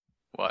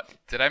What?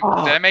 Did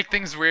I make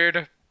things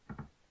weird?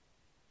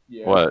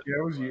 Yeah, What? Yeah,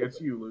 it was you.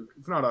 It's you, Luke.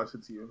 It's not us,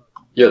 it's you.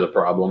 You're the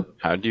problem.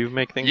 How do you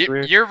make things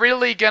weird? You're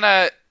really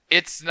gonna...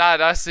 It's not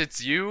us,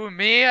 it's you,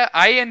 me?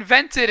 I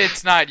invented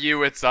it's not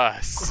you, it's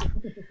us.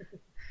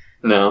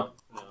 No.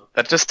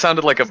 That just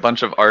sounded like a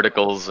bunch of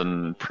articles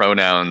and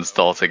pronouns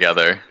all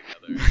together.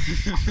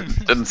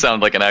 Didn't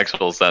sound like an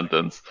actual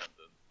sentence.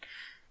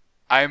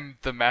 I'm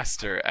the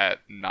master at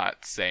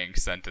not saying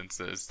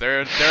sentences.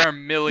 There are a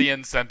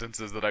million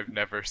sentences that I've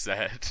never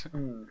said.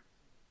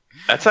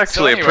 That's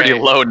actually So a pretty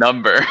anyway. low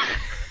number.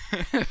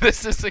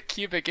 This is a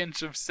cubic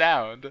inch of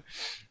sound.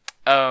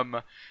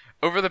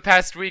 Over the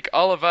past week,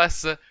 all of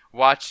us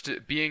watched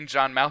Being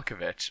John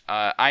Malkovich.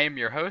 I am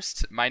your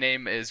host. My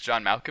name is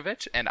John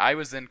Malkovich, and I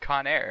was in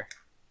Con Air.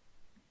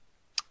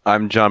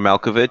 I'm John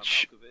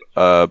Malkovich,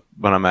 but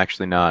I'm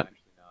actually not.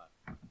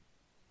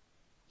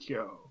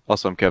 Yo.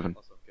 Also, I'm Kevin.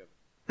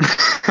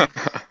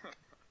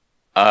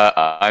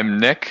 I'm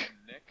Nick,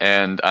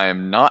 and I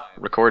am not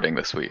recording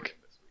this week.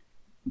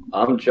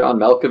 I'm John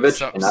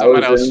Malkovich, and I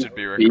Someone else was should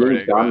be in recording,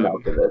 Being John man.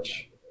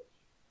 Malkovich.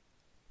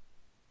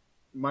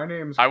 My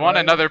name's I want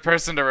Kyle. another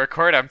person to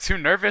record. I'm too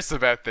nervous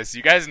about this.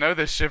 You guys know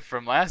this shit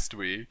from last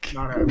week.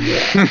 Not having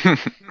it.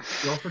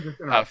 You also just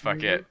Oh, interrupted fuck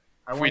me, it. Luke.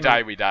 I If we want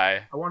die, we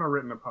die. I want a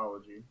written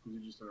apology, because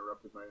you just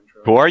interrupted my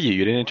intro. Who are you?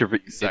 You didn't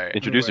Sorry.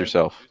 introduce Anyway.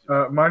 yourself.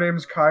 My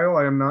name's Kyle.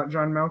 I am not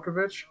John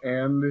Malkovich,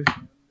 and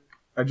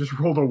I just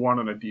rolled a 1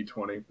 on a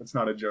d20. That's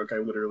not a joke. I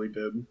literally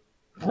did.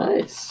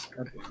 Nice.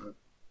 God damn it.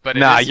 But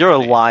it Nah, is you're a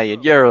funny.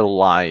 lion. You're a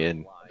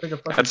lion. Take a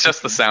fucking That's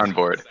just the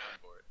soundboard.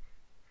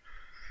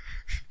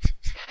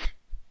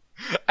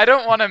 I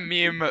don't want to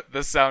meme the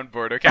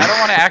soundboard, okay? I don't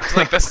want to act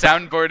like the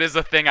soundboard is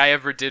a thing I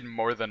ever did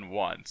more than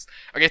once.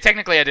 Okay,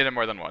 technically I did it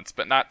more than once,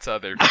 but not to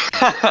other people.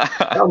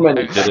 How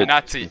many Did it?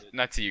 Not to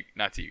you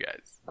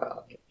guys.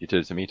 You did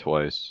it to me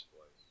twice.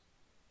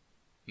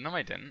 No,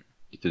 I didn't.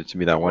 You did it to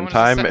me that When one was the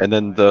time, second- and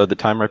then the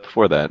time right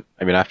before that.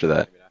 I mean, after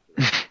that.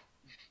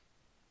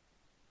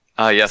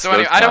 Yes, So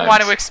anyway, those I don't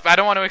want times. to I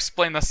don't want to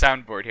explain the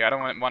soundboard here. I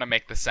don't want to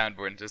make the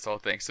soundboard into this whole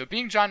thing. So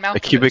being John Malkovich, A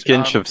cubic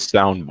inch of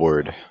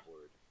soundboard.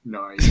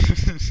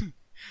 Nice.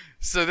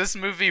 So this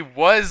movie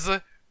was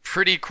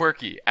pretty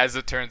quirky, as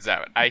it turns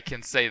out. I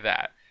can say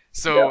that.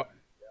 So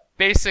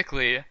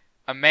basically,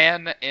 a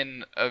man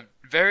in a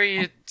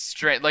very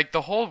strange, like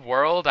the whole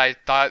world I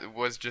thought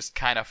was just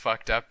kind of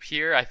fucked up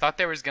here. I thought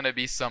there was gonna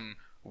be some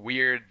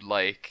weird,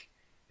 like,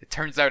 it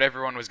turns out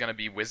everyone was gonna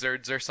be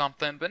wizards or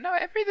something, but no,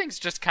 everything's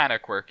just kind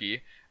of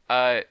quirky.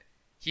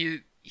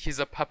 He's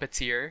a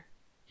puppeteer.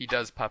 He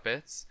does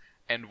puppets,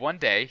 and one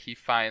day he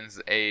finds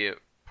a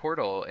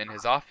portal in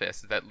his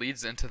office that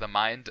leads into the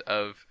mind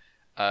of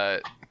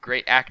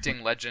great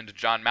acting legend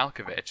John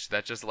Malkovich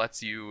that just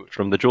lets you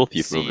From the Jewel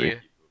Thief see. movie.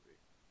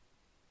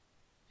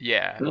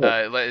 Yeah,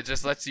 Yeah. it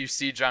just lets you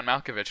see John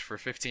Malkovich for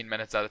 15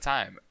 minutes at a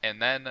time, and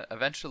then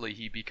eventually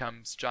he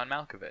becomes John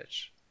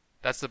Malkovich.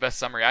 That's the best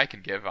summary I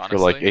can give, honestly.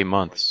 For like 8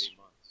 months.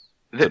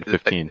 Instead of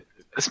 15.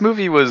 This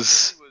movie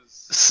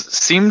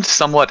seemed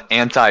somewhat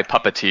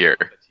anti-puppeteer.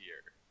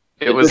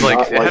 It was did like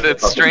not it had like a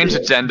strange puppeteer.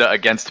 agenda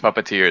against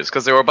puppeteers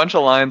because there were a bunch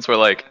of lines where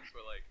like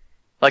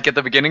at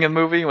the beginning of the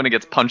movie when he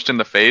gets punched in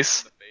the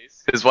face,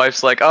 his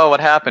wife's like, "Oh, what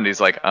happened?"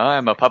 He's like,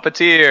 "I'm a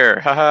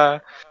puppeteer." Haha.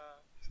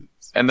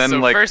 And then so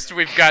like first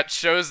we've got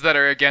shows that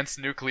are against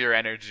nuclear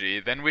energy,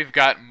 then we've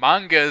got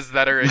mangas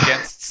that are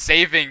against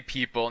saving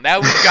people,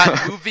 now we've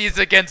got movies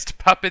against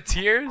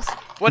puppeteers?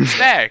 What's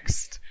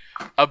next?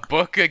 A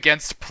book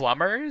against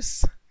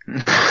plumbers? And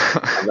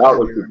that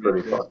would be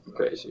pretty fucking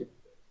crazy.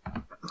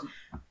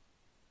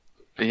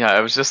 yeah,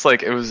 it was just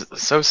like it was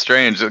so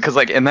strange because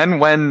like and then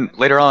when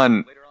later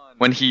on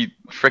when he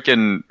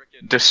frickin'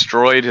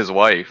 destroyed his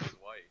wife,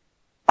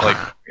 like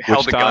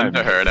held a gun time?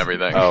 to her and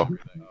everything. Oh.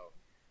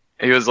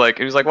 He was like,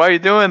 "Why are you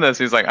doing this?"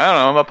 He's like, "I don't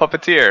know, I'm a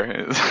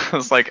puppeteer."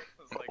 It's like,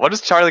 what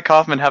does Charlie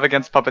Kaufman have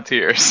against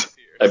puppeteers?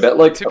 I bet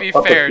like To a be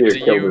fair, puppeteer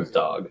do killed you- his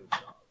dog.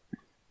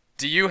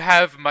 Do you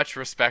have much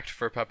respect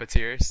for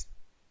puppeteers?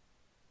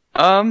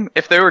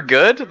 If they were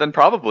good, then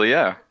probably,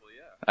 yeah.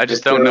 I just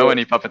If don't know they're-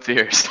 any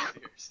puppeteers.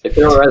 If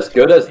they were as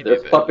good as Me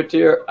this neither.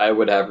 puppeteer, I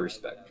would have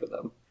respect for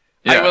them.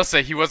 I Yeah. will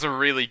say he was a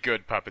really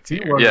good He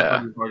puppeteer. was Yeah. a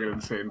pretty fucking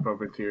insane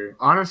puppeteer.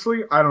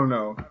 Honestly, I don't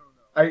know.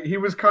 He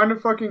was kind of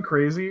fucking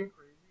crazy.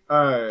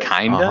 Kinda.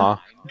 Uh-huh.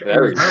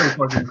 Very. Very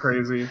fucking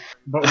crazy.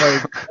 But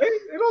like,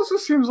 it also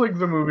seems like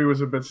the movie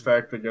was a bit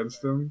stacked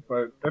against him.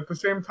 But at the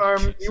same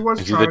time, he was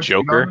Is he trying the to cheat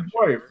on Joker? his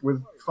wife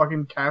with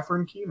fucking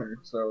Catherine Keener.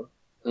 So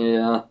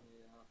Yeah.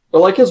 But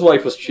like his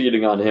wife was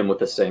cheating on him with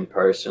the same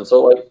person,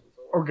 so like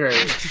okay,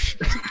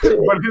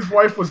 but his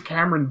wife was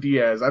Cameron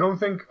Diaz. I don't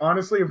think,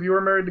 honestly, if you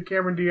were married to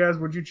Cameron Diaz,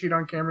 would you cheat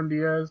on Cameron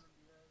Diaz?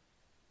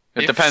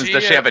 It If depends.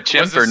 Does she have a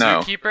chimp was or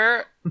no?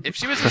 Zookeeper, if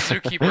she was a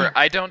zookeeper,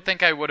 I don't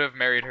think I would have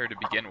married her to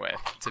begin with,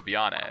 to be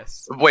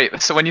honest.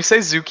 Wait, so when you say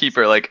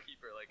zookeeper, like,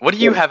 what do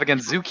you have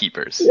against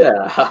zookeepers?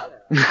 yeah.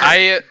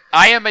 I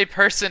am a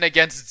person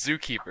against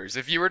zookeepers.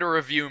 If you were to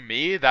review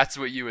me, that's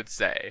what you would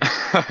say.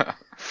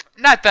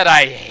 Not that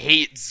I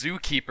hate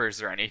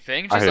zookeepers or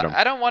anything. I Just hate 'em.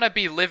 I don't want to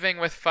be living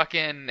with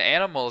fucking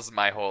animals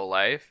my whole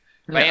life.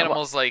 My Yeah,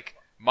 animals like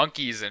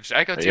monkeys and shit.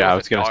 I go deal Yeah, I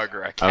with was a gonna. dog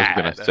or a I cat.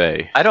 was gonna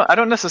say. I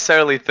don't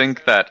necessarily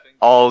think that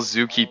all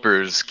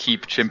zookeepers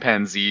keep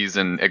chimpanzees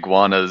and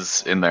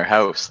iguanas in their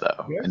house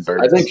though. Yes. And I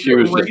birds. think she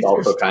was just Racist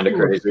also kind of to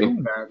crazy.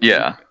 assume that.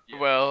 Yeah.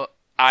 Well,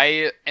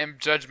 I am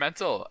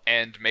judgmental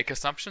and make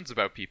assumptions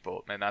about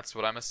people, and that's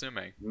what I'm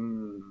assuming.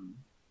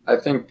 I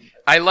think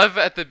I love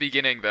at the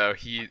beginning though.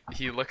 He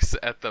looks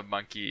at the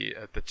monkey,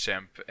 at the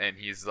chimp, and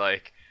he's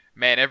like,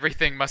 "Man,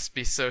 everything must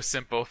be so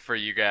simple for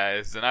you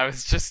guys." And I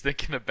was just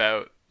thinking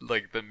about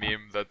like the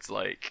meme that's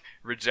like,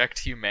 "Reject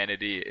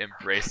humanity,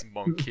 embrace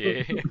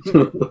monkey."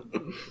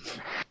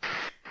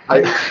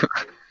 I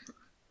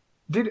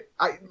did.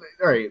 All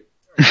right.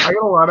 I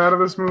got a lot out of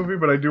this movie,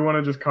 but I do want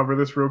to just cover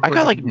this real I quick.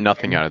 got like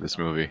nothing out of this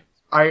movie.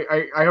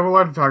 I have a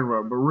lot to talk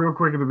about, but real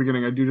quick at the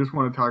beginning, I do just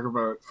want to talk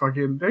about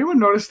fucking. Did anyone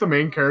notice the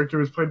main character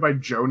was played by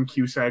Joan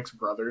Cusack's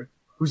brother,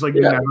 who's like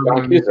Yeah, never John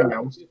done anything Cusack.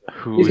 else?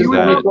 Who he's is in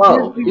that? as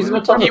well. He's in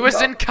a ton of He was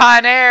stuff. in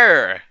Con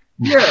Air.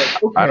 Yeah,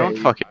 okay. I don't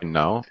fucking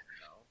know.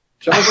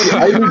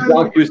 I knew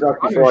John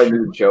Cusack before I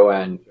knew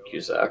Joanne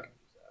Cusack.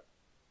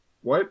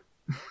 What?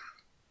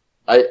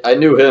 I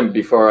knew him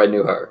before I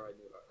knew her.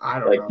 I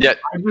don't Like, know. Yeah,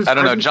 I don't know. I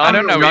don't know John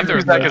either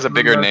of Cusack them. is a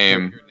bigger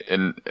name,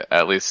 in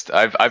at least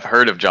I've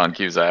heard of John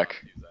Cusack.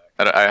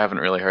 I haven't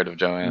really heard of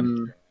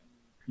Joanne.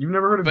 You've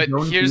never heard of But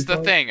Joan here's the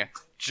Cusack? thing: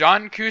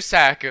 John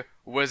Cusack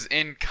was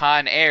in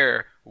Con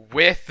Air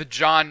with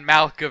John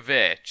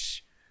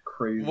Malkovich.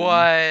 Crazy.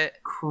 What?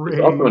 Crazy.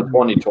 He's also in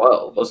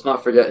 2012. Let's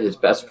not forget his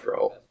best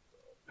role.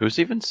 Who's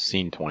even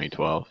seen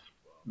 2012?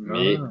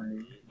 Me. Nice.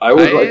 I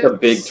was I like a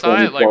big saw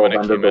it, like, 2012 when it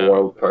end of came the out.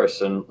 world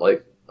person.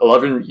 Like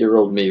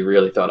 11-year-old me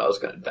really thought I was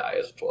gonna die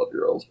as a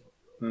 12-year-old.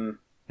 You're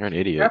an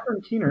idiot.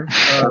 Catherine Keener.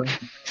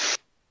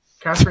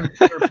 Catherine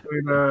Keener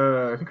played.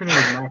 I think her name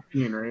was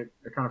Maxine, right?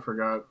 I kind of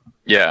forgot.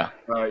 Yeah.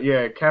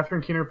 Yeah,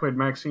 Catherine Keener played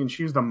Maxine.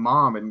 She's the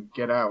mom in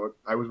Get Out.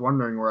 I was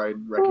wondering where I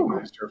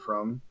recognized her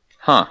from.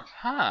 Huh.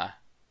 Huh?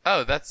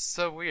 Oh, that's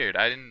so weird.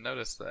 I didn't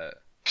notice that.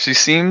 She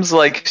seems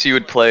like she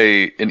would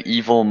play an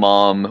evil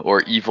mom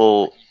or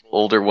evil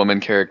older woman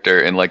character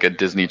in like a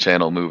Disney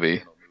Channel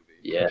movie.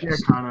 Yeah. Yeah,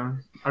 kind of.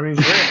 I mean,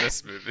 In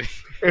this movie.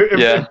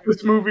 if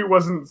this movie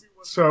wasn't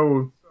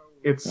so,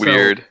 it's so-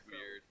 Weird.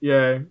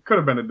 yeah, it could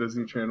have been a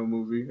Disney Channel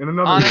movie. And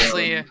another,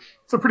 Honestly,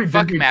 it's a pretty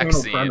fuck Disney Channel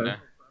Maxine. premise.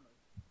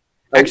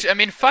 Actually, I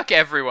mean, fuck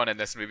everyone in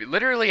this movie.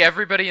 Literally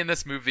everybody in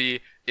this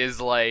movie is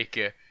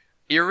like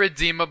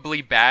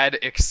irredeemably bad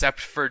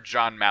except for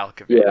John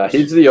Malkovich. Yeah,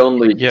 he's the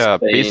only. Yeah,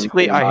 sane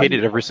basically, I human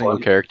hated every single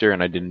one. character,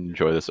 and I didn't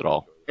enjoy this at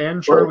all.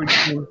 And Charlie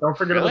Sheen. Don't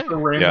forget Really? about the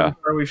random Yeah.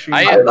 Charlie Sheen. I-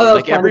 I thought that was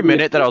Like every kind of-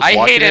 minute that I was I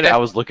watching hated it, it. I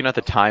was looking at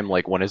the time,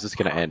 like, when is this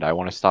gonna end? I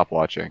want to stop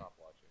watching.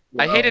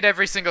 I hated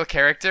every single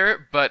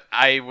character, but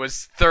I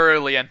was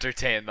thoroughly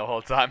entertained the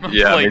whole time.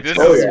 Yeah, like me this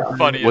too. is Oh, yeah.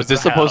 funny. Was as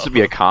this supposed to hell.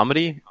 be a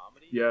comedy?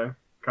 Yeah,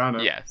 kind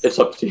of. Yes, It's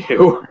up to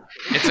you.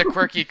 it's a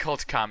quirky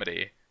cult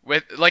comedy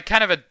with like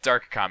kind of a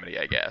dark comedy,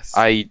 I guess.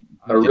 I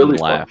A really didn't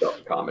laugh. fucked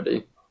up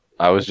comedy.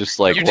 I was just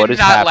like, you what did is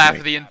not happening?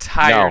 laugh the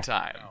entire No.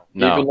 time.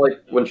 No. Even like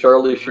when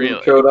Charlie Sheen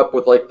Really? showed up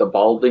with like the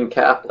balding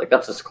cap, like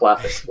that's his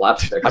classic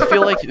slapstick. I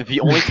feel like the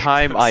only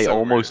time I So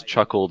almost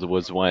chuckled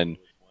was when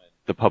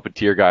the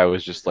puppeteer guy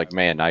was just like,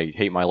 man, I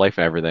hate my life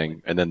and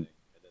everything. And then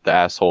the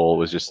asshole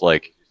was just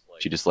like,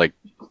 she just like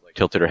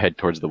tilted her head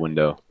towards the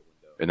window.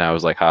 And I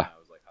was like, ha.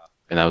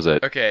 And that was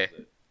it. Okay,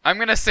 I'm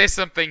gonna say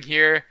something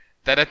here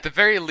that at the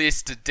very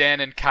least Dan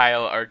and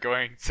Kyle are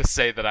going to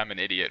say that I'm an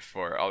idiot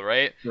for,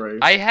 alright? Right.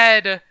 I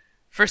had,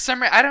 for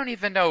some reason, I don't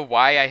even know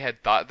why I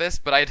had thought this,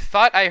 but I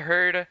thought I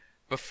heard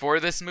before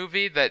this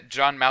movie that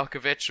John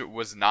Malkovich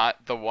was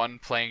not the one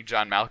playing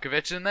John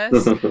Malkovich in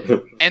this.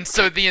 And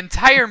so the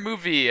entire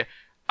movie,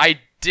 I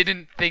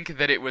didn't think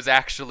that it was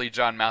actually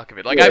John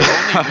Malkovich. Like, I've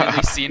only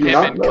really seen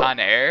him in Con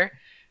Air.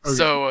 Okay.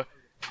 So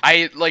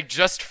I, like,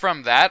 just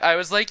from that, I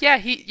was like, yeah,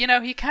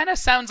 he kind of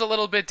sounds a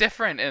little bit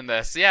different in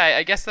this. Yeah,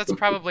 I guess that's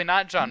probably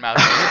not John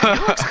Malkovich.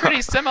 He looks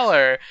pretty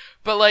similar,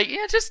 but, like,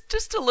 yeah,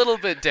 just a little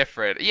bit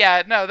different.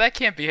 Yeah, no, that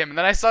can't be him. And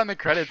then I saw in the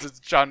credits it's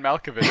John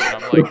Malkovich,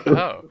 and I'm like,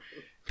 oh,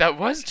 that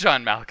was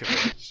John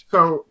Malkovich.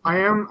 So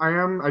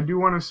I do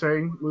want to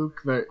say,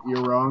 Luke, that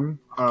you're wrong,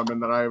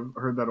 and that I've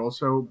heard that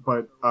also,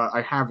 but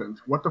I haven't.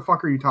 What the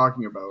fuck are you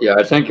talking about? Yeah,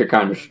 I think you're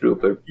kind of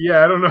stupid.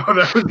 Yeah, I don't know.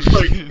 That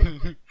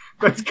was like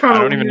that's kind of.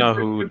 I don't even know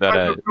who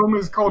that The film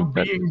is called who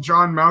that- Being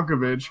John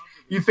Malkovich.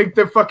 You think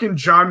that fucking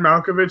John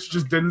Malkovich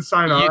just didn't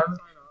sign You- on?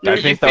 I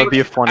you think that would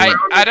be a funny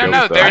I don't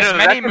know. joke, though. There's I know,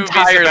 many that's movies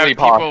about entirely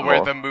people possible.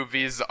 where the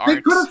movies They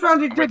aren't. could have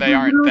found it. where They they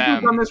aren't literally could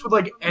have them. done this with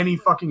like any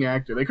fucking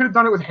actor. They could have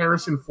done it with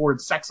Harrison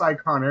Ford, sex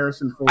icon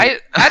Harrison Ford.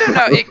 I don't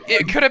know.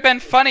 It could have been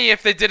funny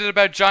if they did it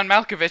about John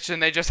Malkovich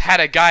and they just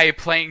had a guy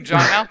playing John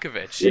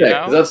Malkovich. You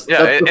Yeah, 'cause know? that's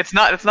Yeah, that's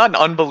it's not an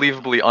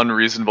unbelievably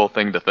unreasonable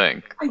thing to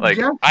think. I Like,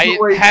 guess, I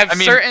but, like, have I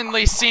mean-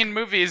 certainly seen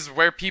movies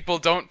where people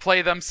don't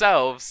play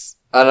themselves.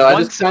 I don't know. I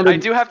once, just kind of I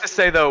do have to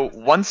say though,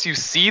 once you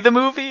see the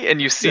movie and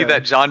you see Yeah.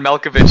 that John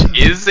Malkovich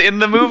is in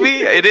the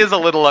movie, it is a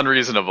little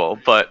unreasonable.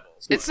 But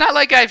It's not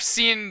like I've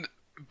seen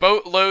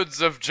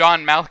boatloads of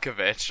John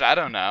Malkovich. I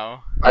don't know.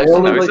 I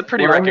only he's like, a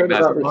pretty when I heard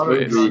about recognizable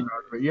this face.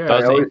 movie, Yeah,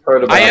 Does I he? always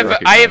heard about I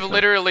it. have him.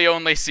 literally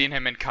only seen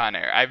him in Con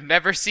Air. I've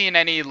never seen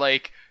any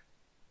like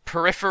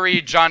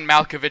periphery John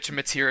Malkovich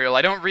material.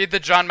 I don't read the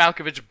John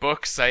Malkovich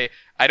books.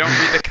 I don't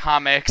read the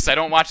comics. I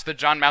don't watch the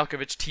John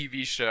Malkovich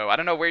TV show. I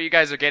don't know where you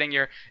guys are getting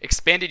your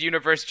expanded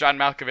universe John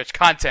Malkovich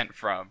content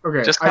from.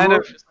 Okay, Just I kind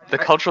will- of the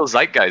cultural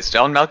zeitgeist.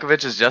 John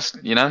Malkovich is just,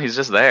 he's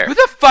just there. Who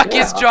the fuck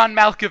is Yeah. John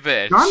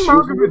Malkovich? John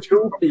Malkovich,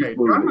 Two okay,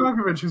 people. John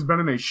Malkovich has been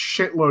in a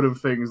shitload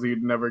of things that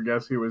you'd never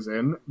guess he was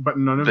in, but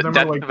none of The them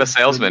Death are like of a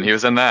Salesman. He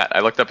was in that.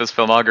 I looked up his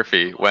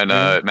filmography when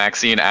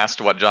Maxine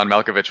asked what John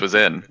Malkovich was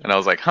in, and I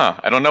was like,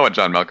 I don't know what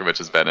John Malkovich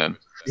has been in.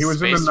 He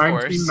was in Space the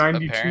Force,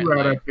 1992 apparently.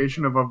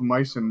 adaptation of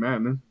Mice and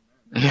Men.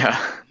 Yeah.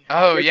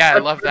 Oh yeah, I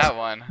love that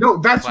one. No,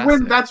 that's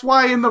Classic. that's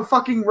why in the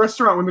fucking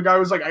restaurant when the guy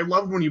was like, "I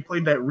loved when you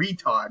played that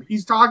retard."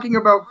 He's talking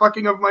about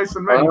fucking of Mice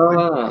and Men. He played-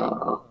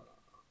 Ah.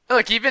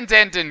 Look, even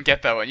Dan didn't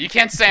get that one. You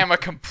can't say I'm a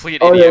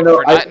complete Oh, yeah, idiot no,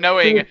 for not I-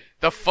 knowing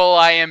the full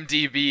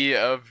IMDb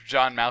of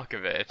John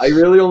Malkovich. I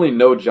really only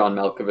know John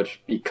Malkovich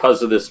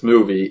because of this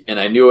movie,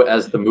 and I knew it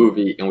as the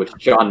movie in which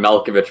John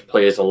Malkovich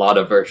plays a lot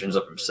of versions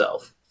of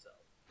himself.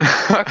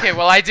 Okay,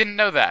 well I didn't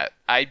know that.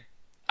 I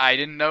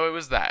didn't know it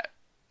was that.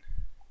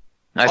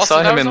 I Also,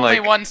 saw that him was in only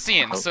like. one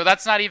scene, so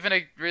that's not even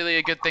really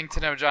a good thing to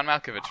know John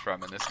Malkovich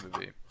from in this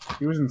movie.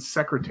 He was in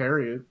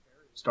Secretariat,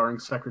 starring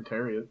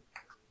Secretariat.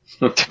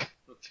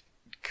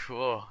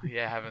 Cool.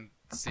 Yeah, I haven't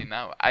seen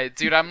that one.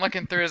 Dude, I'm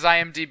looking through his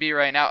IMDb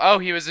right now. Oh,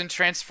 he was in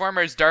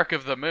Transformers: Dark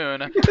of the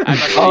Moon. I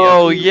must be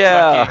Oh, a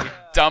yeah. fucking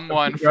dumb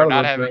one for Forgot not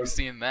about having that.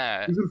 seen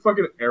that. He's in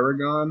fucking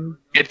Aragon.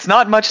 It's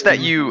not much that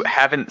you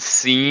haven't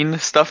seen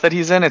stuff that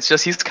he's in. It's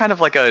just he's kind of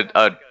like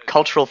a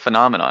cultural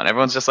phenomenon.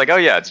 Everyone's just like, oh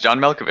yeah, it's John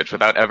Malkovich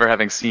without ever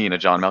having seen a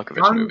John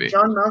Malkovich movie.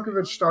 John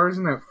Malkovich stars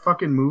in that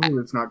fucking movie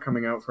that's not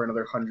coming out for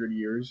another 100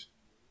 years.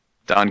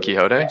 Don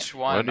Quixote. Which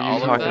one? What are All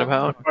you of talking them?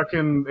 about?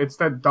 Fucking, it's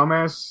that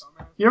dumbass.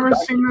 You ever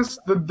seen this?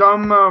 The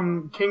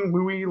dumb King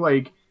Louis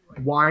like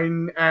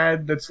wine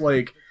ad that's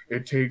like,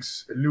 it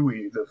takes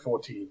Louis the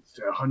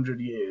 14th 100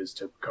 years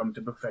to come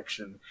to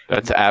perfection.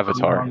 That's How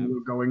Avatar. long we're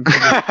going to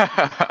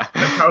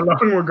That's how long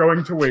we're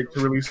going to wait to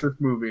release this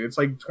movie. It's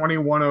like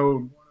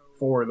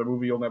 2104, the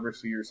movie you'll never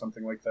see, or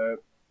something like that.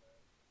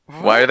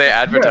 Why are they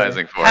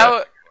advertising for it?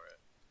 How?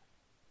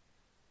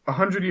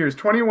 100 years,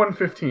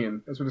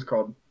 2115. That's what it's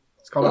called.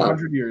 It's called Wow.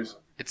 100 years.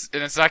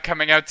 It's not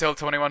coming out till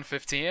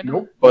 2115.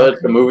 Nope. But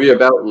it's a movie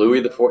about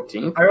Louis the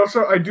 14th.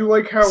 I do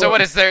like how. So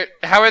what is there?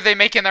 How are they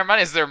making their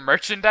money? Is there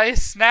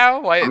merchandise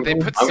now? Why they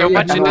put I so mean,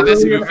 much I'm into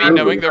this really movie, happy.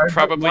 knowing they're Robert-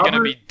 probably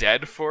gonna be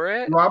dead for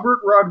it? Robert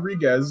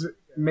Rodriguez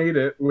made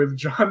it with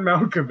John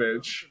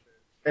Malkovich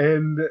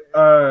and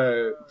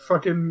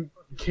fucking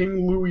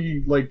King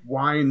Louis like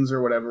wines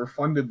or whatever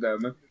funded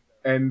them,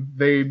 and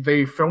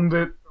they filmed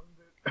it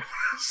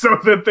so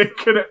that they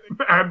could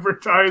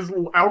advertise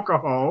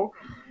alcohol.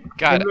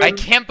 God, And I then-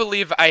 can't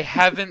believe I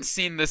haven't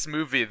seen this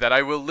movie that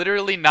I will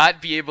literally not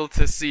be able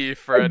to see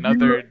for I do-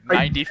 another I-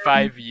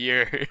 95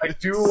 years. I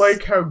do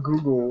like how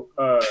Google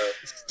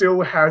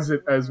still has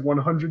it as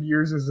 100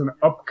 Years as an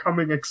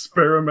upcoming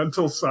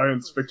experimental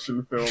science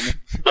fiction film.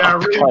 Yeah,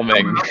 really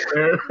Upcoming. coming up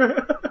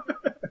there.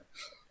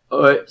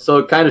 Alright,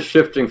 so kind of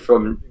shifting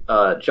from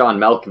John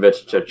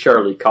Malkovich to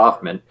Charlie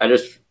Kaufman, I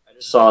just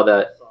saw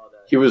that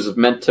he was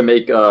meant to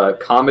make a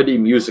comedy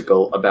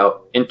musical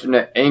about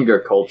internet anger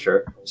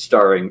culture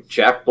starring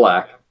Jack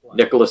Black,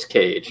 Nicolas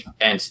Cage,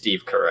 and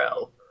Steve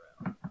Carell.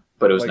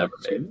 But it was Like, never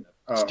made.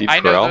 Steve I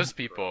know Carell? those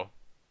people.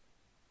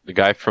 The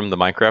guy from the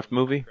Minecraft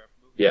movie?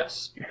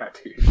 Yes, Yeah,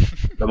 dude.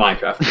 the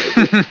Minecraft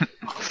movie.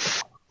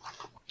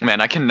 Man,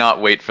 I cannot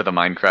wait for the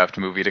Minecraft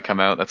movie to come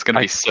out. That's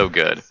gonna be so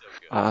good.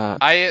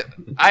 I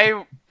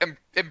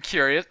am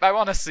curious. I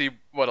want to see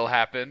what'll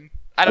happen.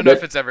 I don't know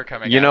if it's ever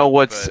coming out. You know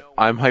what's but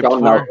I'm hyped John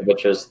for?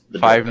 Malkovich is the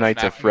Five the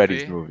Nights at FNAF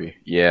Freddy's movie? movie.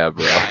 Yeah,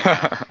 bro.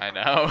 I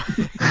know.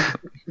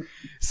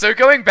 So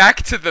going back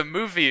to the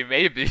movie,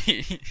 maybe.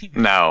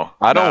 No,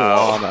 I don't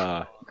no.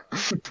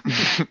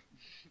 wanna.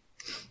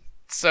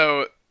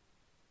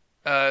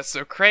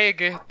 So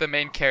Craig, the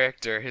main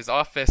character, his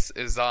office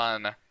is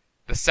on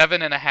the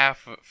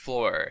 7.5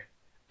 floor,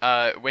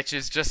 which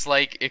is just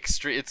like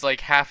It's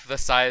like half the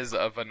size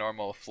of a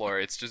normal floor.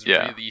 It's just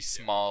Yeah. really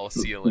small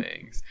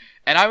ceilings.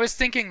 And I was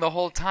thinking the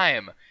whole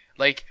time,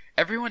 like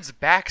everyone's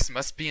backs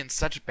must be in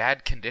such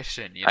bad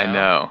condition. You know? I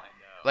know.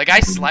 Like I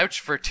slouch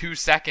for 2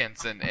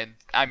 seconds and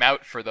I'm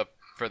out for the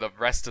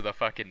rest of the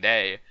fucking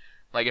day.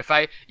 Like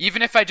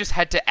even if I just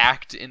had to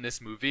act in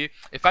this movie,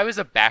 if I was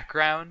a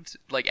background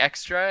like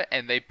extra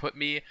and they put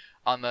me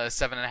on the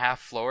 7.5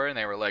 floor and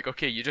they were like,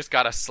 okay, you just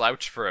gotta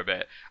slouch for a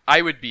bit,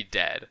 I would be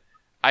dead.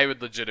 I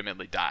would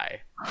legitimately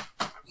die.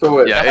 So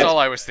wait, Yeah, That's all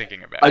I was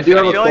thinking about. I do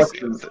have a feel like-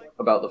 question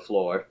about the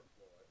floor.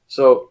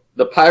 So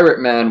the pirate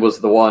man was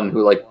the one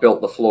who like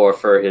built the floor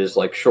for his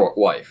like short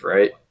wife,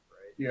 right?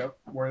 Yep.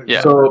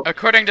 Yeah. So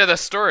According to the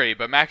story,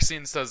 but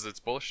Maxine says it's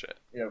bullshit.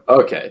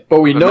 okay, but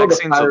we But know the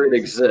Maxine's a pirate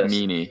exists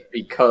meanie.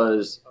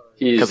 because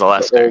he's 'Cause the of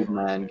Lester. old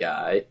man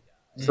guy.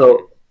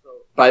 So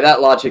by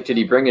that logic, did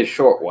he bring his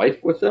short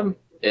wife with him?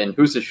 And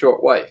who's his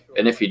short wife?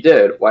 And if he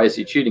did, why is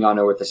he cheating on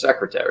her with the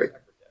secretary?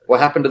 What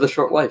happened to the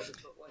short wife?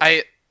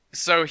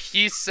 So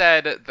he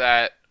said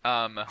that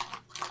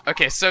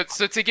okay, so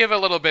to give a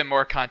little bit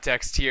more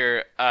context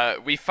here,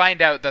 we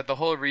find out that the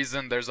whole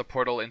reason there's a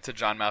portal into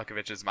John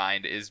Malkovich's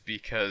mind is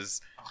because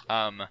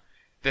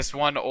this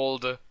one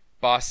old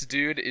boss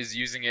dude is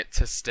using it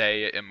to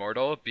stay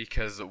immortal,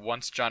 because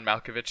once John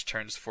Malkovich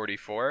turns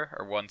 44,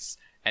 or once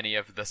any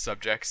of the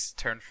subjects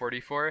turn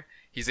 44,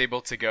 he's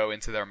able to go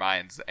into their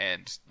minds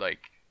and like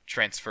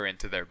transfer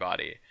into their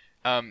body.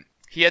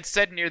 He had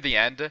said near the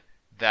end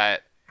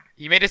that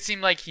he made it seem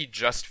like he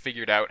just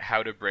figured out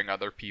how to bring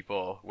other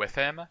people with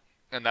him,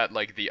 and that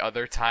like the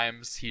other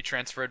times he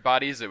transferred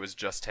bodies, it was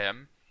just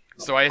him.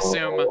 So I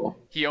assume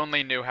he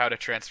only knew how to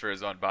transfer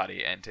his own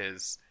body, and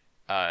his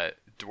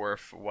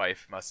dwarf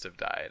wife must have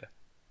died.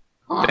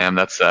 Damn,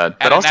 that's sad. At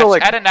But also,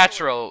 at a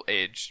natural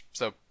age,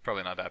 so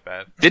probably not that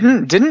bad.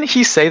 didn't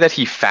he say that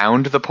he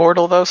found the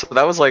portal though? So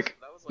that was like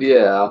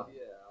Yeah. No,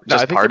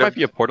 just I think part there of. might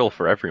be a portal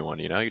for everyone.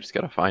 You know, you just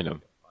gotta find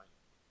them.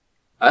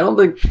 I don't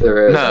think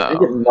there is. No. I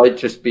think it might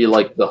just be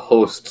like the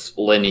host's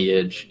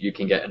lineage you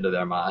can get into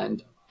their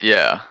mind.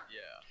 Yeah.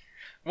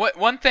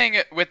 One thing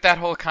with that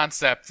whole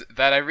concept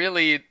that I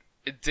really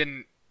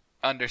didn't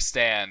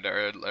understand,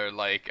 or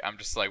like, I'm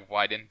just like,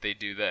 why didn't they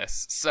do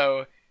this?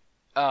 So,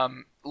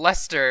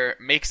 Lester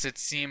makes it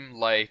seem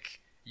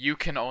like you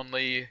can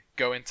only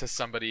go into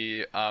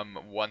somebody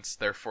once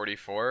they're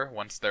 44,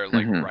 once they're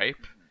like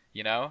ripe,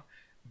 you know?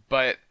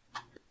 But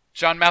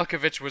John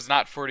Malkovich was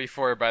not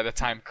 44 by the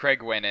time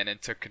Craig went in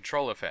and took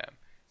control of him.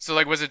 So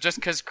like, was it just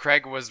because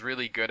Craig was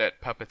really good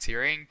at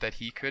puppeteering that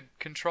he could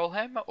control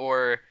him,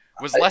 or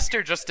was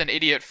Lester just an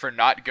idiot for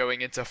not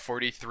going into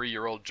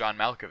 43-year-old John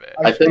Malkovich?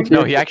 I think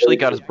No, he actually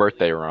got his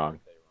birthday wrong.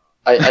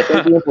 I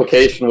think the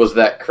implication was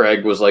that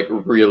Craig was like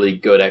really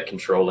good at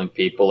controlling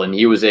people, and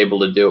he was able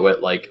to do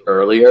it like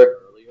earlier.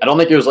 I don't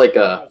think it was like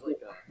a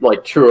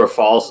true or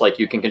false, like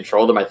you can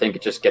control them. I think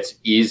it just gets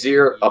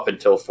easier up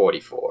until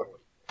 44.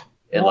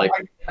 And Well,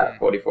 at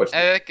 44.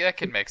 That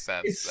could make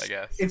sense, I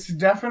guess. It's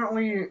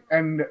definitely,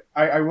 and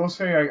I will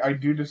say I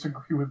do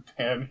disagree with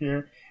Dan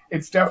here. They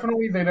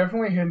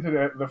definitely hinted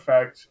at the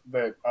fact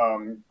that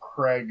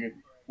Craig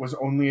was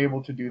only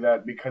able to do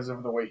that because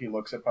of the way he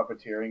looks at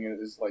puppeteering, and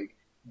is like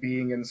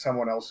being in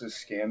someone else's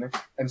skin.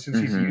 And since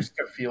he's used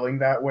to feeling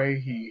that way,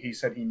 he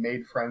said he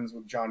made friends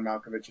with John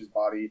Malkovich's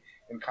body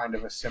and kind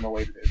of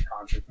assimilated his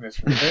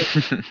consciousness with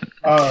it.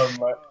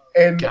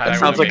 And God, That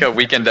sounds like a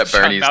Weekend at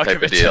John Bernie's type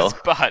of Malkovich's deal.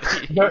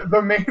 body.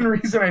 the main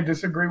reason I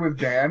disagree with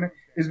Dan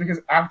is because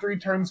after he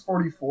turns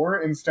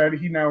 44, instead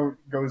he now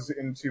goes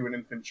into an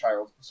infant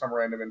child, some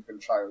random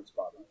infant child's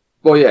body.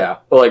 Well, yeah,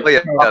 but like Well,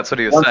 yeah, that's what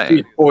he was once saying.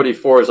 he's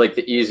 44 is like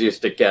the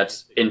easiest it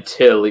gets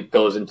until it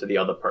goes into the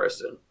other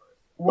person.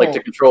 Well, Like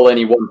to control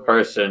any one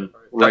person.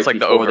 That's right like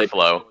the before they-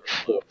 overflow.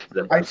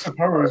 I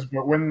suppose,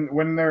 but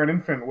when they're an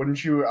infant,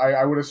 wouldn't you?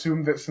 I would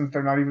assume that since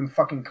they're not even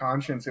fucking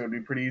conscious, it would be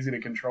pretty easy to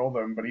control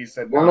them. But he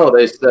said, Well, no,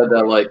 they said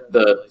that like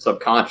the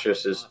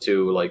subconscious is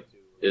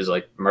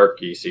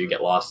murky, so you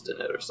get lost in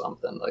it or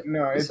something. Like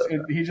no.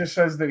 He just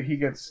says that you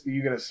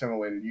get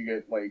assimilated. You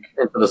get like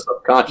into the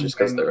subconscious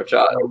because they're a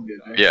child.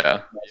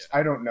 Yeah.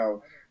 I don't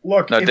know.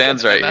 Look, No, it's-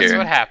 Dan's right That's here.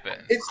 what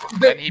happens. It's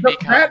when he that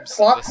becomes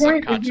plot the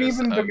point isn't subconscious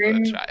even the of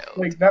main. a child.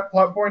 Like that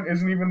plot point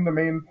isn't even the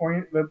main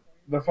point that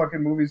the fucking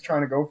movie's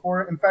trying to go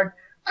for. In fact,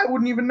 I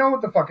wouldn't even know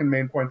what the fucking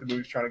main point the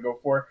movie's trying to go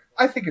for.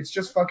 I think it's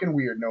just fucking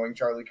weird knowing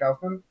Charlie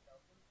Kaufman.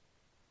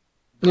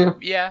 Yeah.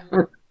 Yeah.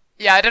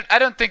 Yeah, I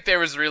don't think there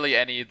was really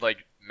any like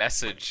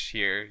message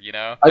here, you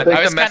know? I think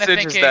was The kinda message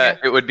thinking, is that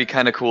it would be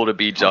kind of cool to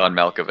be John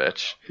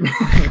Malkovich.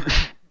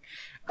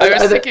 I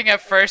was I- thinking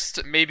at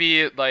first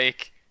maybe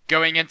like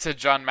going into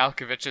John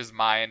Malkovich's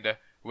mind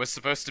was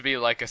supposed to be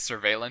like a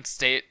surveillance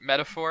state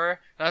metaphor.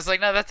 And I was like,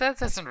 no, that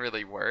doesn't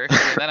really work.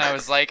 And then I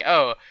was like,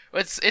 oh,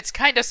 it's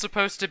kind of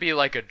supposed to be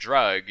like a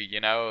drug, you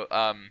know?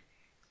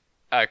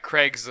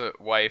 Craig's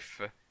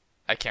wife,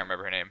 I can't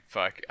remember her name.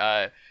 Fuck.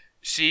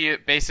 She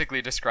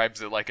basically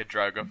describes it like a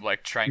drug of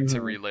like trying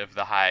to relive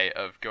the high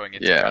of going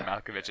into Yeah. John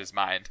Malkovich's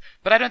mind.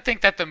 But I don't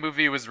think that the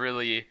movie was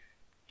really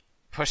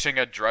pushing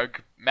a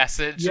drug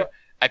message. Yeah.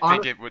 I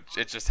think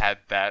it just had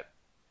that.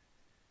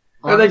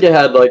 I think it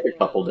had like a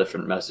couple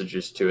different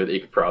messages to it that you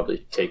could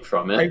probably take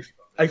from it.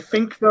 I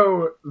think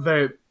though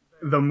that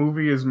the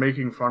movie is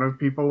making fun of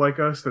people like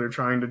us that are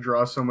trying to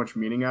draw so much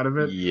meaning out of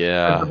it.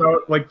 Yeah. It's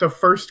about like the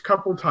first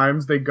couple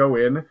times they go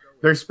in,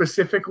 they're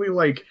specifically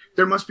like,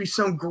 there must be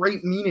some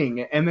great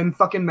meaning, and then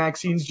fucking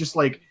Maxine's just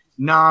like,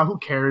 nah, who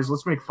cares?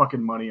 Let's make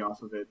fucking money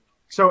off of it.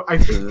 So I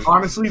think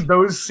honestly,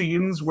 those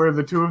scenes where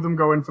the two of them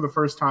go in for the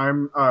first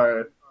time,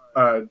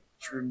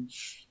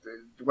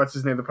 what's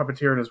his name, the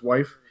puppeteer and his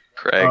wife,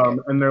 Craig.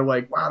 and they're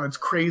like, wow, that's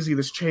crazy.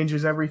 This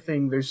changes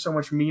everything. There's so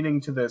much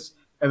meaning to this.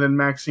 And then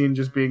Maxine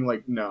just being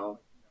like, no.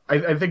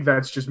 I think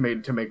that's just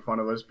made to make fun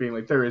of us, being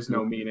like, there is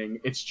no meaning.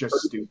 It's just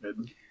stupid.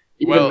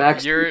 Even Well,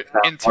 Max you're more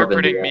than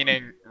interpreting the-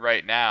 meaning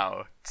right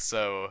now,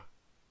 so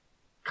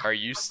are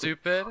you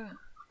stupid?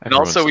 And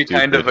also, we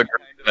kind of stupid.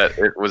 agree that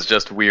it was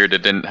just weird.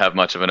 It didn't have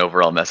much of an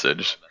overall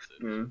message.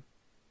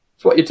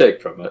 It's what you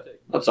take from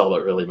it. That's all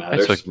that really I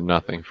matters. took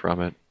nothing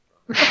from it.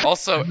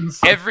 Also,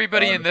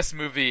 everybody in this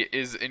movie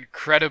is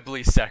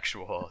incredibly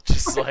sexual.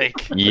 Just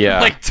like,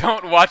 Yeah. like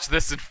don't watch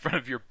this in front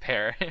of your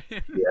parent.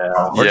 Yeah.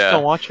 Or just Yeah.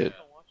 don't watch it.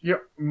 Yeah,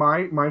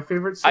 my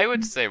favorite scene. I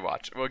would say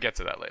watch. We'll get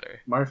to that later.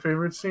 My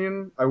favorite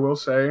scene, I will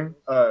say,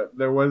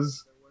 there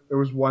was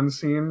one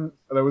scene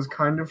that was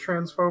kind of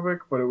transphobic,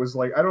 but it was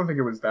like, I don't think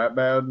it was that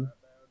bad.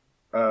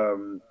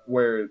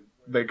 Where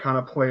they kind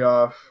of play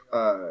off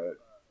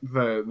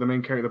the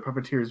main character, the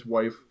puppeteer's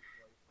wife,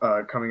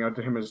 coming out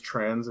to him as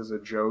trans as a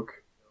joke.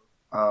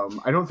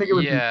 I don't think it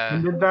was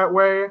intended that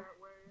way,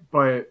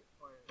 but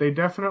they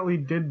definitely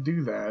did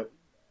do that.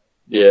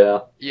 Yeah.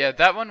 Yeah,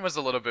 that one was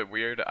a little bit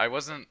weird. I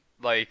wasn't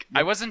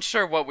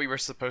sure what we were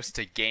supposed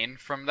to gain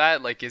from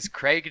that. Like, is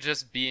Craig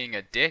just being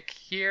a dick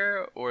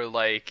here, or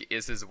like,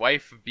 is his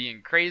wife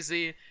being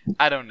crazy?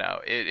 I don't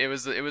know. It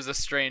was a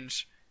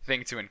strange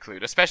thing to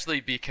include, especially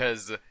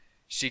because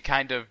she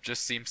kind of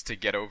just seems to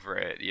get over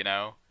it, you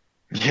know?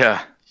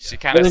 Yeah. She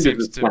kind of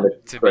seems to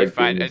be Craig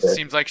fine. being a It dick.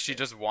 seems like she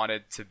just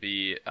wanted to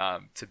be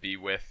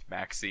with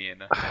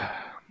Maxine.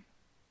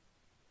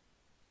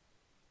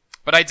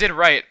 But I did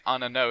write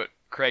on a note,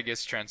 Craig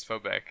is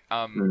transphobic.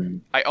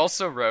 I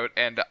also wrote,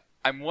 and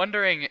I'm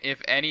wondering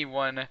if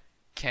anyone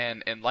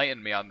can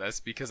enlighten me on this,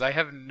 because I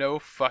have no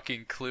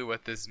fucking clue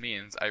what this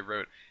means. I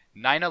wrote,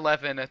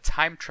 9/11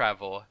 time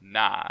travel,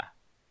 nah.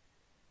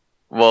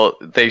 Well,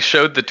 they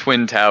showed the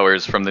Twin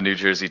Towers from the New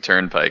Jersey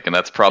Turnpike, and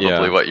that's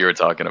probably what you were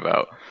talking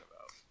about.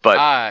 But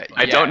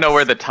I don't know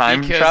where the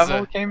time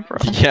travel came from.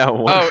 Yeah.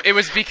 What? Oh, it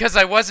was because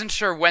I wasn't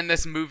sure when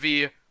this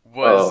movie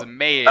was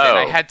made, and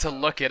I had to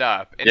look it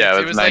up. And Yeah,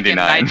 it was like in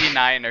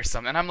 99 or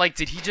something. And I'm like,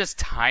 did he just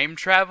time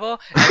travel?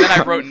 And then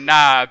I wrote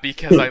nah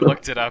because I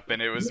looked it up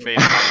and it was made.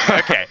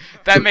 Okay,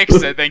 that makes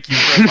sense. Thank you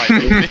for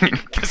reminding me,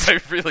 because I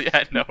really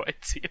had no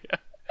idea.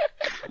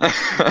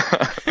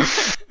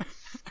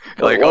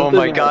 Like, One oh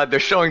my thing god, they're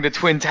showing the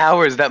Twin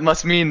Towers. That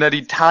must mean that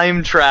he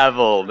time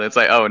traveled. It's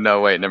like, oh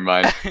no, wait, never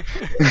mind.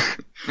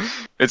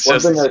 It's One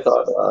just thing I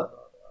thought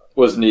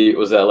was neat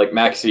was that like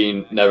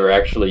Maxine never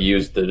actually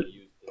used the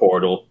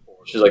portal.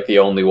 She's like the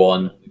only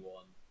one.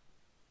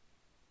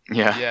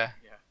 yeah. Yeah.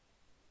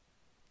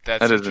 That's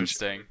That is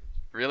interesting.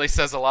 Really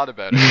says a lot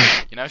about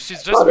her. You know,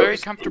 she's just very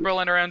comfortable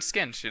in her own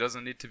skin. She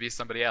doesn't need to be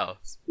somebody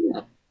else.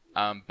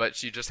 But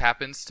she just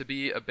happens to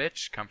be a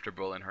bitch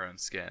comfortable in her own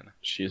skin.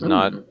 She's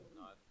not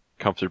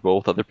comfortable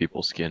with other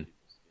people's skin.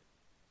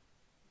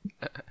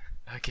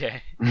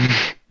 Okay.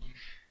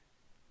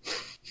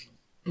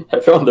 I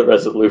found the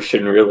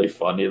resolution really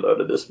funny though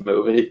to this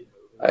movie.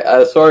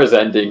 As far as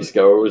endings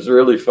go, it was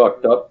really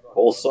fucked up,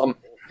 wholesome,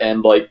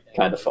 and like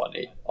kind of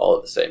funny all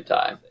at the same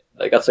time.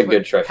 Like that's a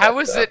good trifecta. How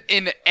is it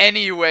in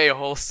any way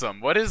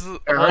wholesome? What is Well,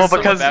 wholesome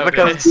because about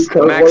because it? Because,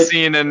 like-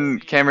 Maxine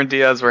and Cameron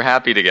Diaz were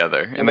happy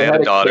together, and they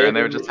had a daughter, and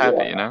they were just happy,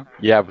 Yeah. you know.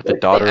 Yeah, but the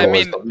daughter I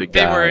was mean, the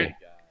they were guy.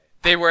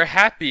 they were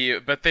happy,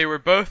 but they were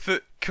both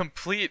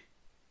complete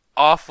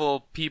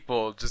awful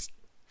people, just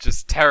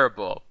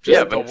terrible. Just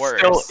Yeah, the but worst.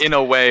 still in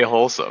a way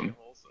wholesome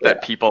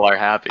that people are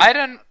happy. I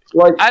don't.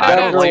 Like I don't that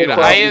know, girl dude.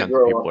 probably I-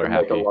 grew People up are in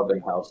like a happy.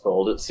 loving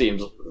household. It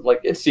seems like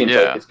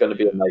Yeah. it's going to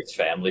be a nice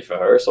family for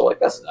her. So like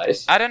that's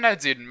nice. I don't know,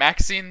 dude.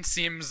 Maxine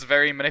seems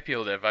very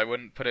manipulative. I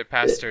wouldn't put it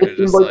past her It to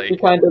just seems like she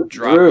kind of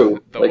drop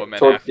grew, the like, woman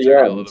towards after the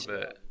a end. little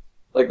bit.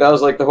 Like that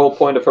was like the whole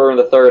point of her in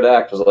the third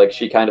act was like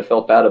she kind of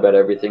felt bad about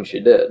everything she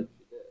did.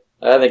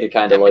 I think it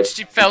kind I of mean, like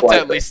she felt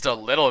implied at that. least a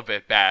little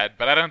bit bad,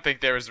 but I don't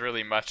think there was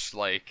really much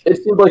like. It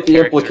seemed like the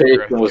character implication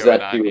growth was going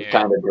that she on was here.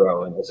 kind of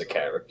growing as a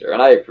character,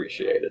 and I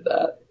appreciated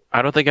that.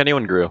 I don't think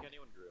anyone grew.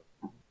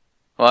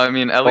 Well, I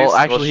mean, at least Well,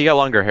 actually, he got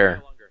longer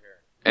hair.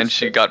 and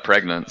she got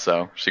pregnant,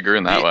 so she grew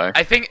in that way.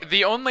 I think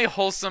the only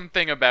wholesome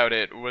thing about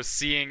it was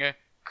seeing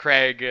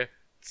Craig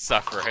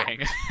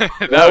suffering.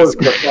 That was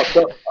the fucked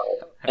up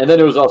part. And then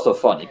it was also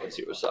funny because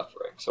he was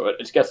suffering, so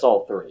it gets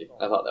all three.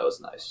 I thought that was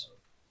nice.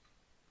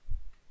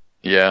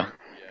 Yeah,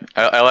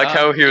 I like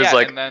how he was yeah,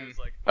 like, and then,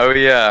 "Oh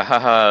yeah,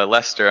 haha,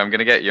 Lester, I'm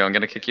gonna get you. I'm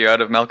gonna kick you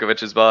out of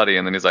Malkovich's body,"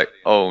 and then he's like,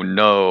 "Oh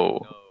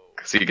no."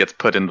 Because he gets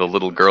put in the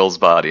little girl's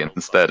body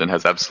instead and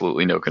has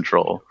absolutely no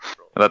control.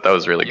 I thought that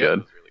was really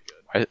good.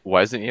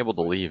 Why isn't he able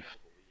to leave?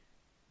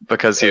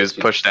 Because he was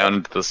pushed down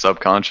into the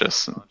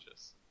subconscious.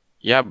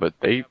 Yeah, but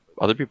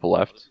other people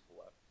left.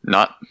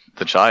 Not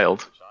the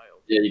child.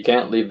 Yeah, you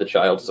can't leave the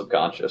child's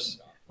subconscious.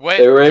 what,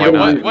 They were able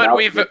to leave what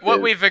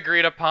Malkovich. we've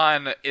agreed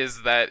upon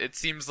is that it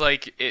seems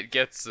like it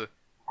gets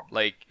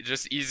like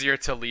just easier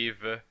to leave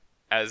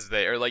as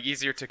they, or like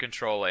easier to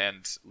control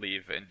and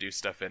leave and do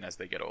stuff in as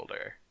they get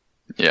older.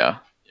 Yeah.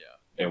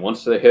 And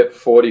once they hit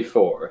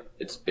 44,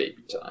 it's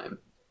baby time.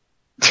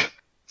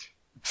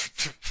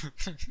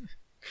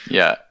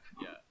 Yeah.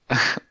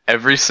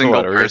 Every single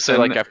What, are we gonna say,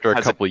 person, like after a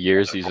has couple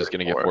years, he's just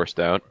gonna get before. forced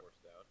out.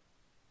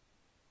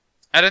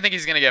 I don't think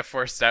he's gonna get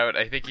forced out.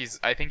 I think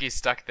he's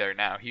stuck there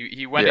now.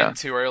 He went Yeah. in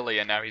too early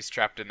and now he's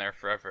trapped in there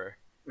forever.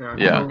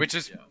 Yeah. Which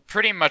is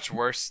pretty much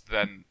worse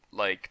than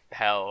like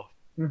hell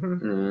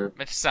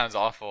It just sounds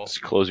awful.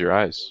 Just close your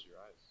eyes.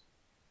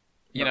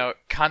 You know,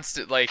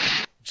 constant, like,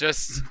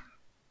 just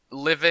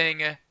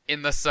living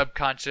in the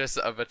subconscious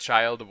of a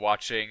child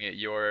watching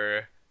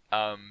your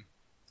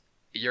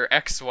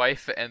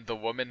ex-wife and the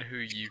woman who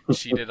you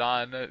cheated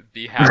on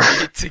be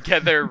happy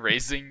together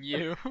raising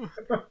you.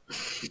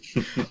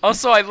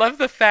 Also, I love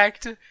the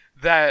fact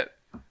that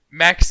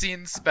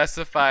Maxine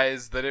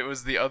specifies that it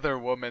was the other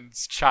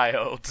woman's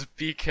child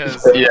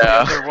because the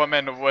other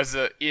woman was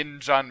in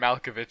John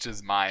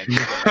Malkovich's mind.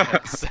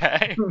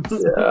 Say.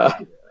 Yeah.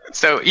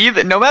 So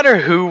no matter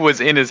who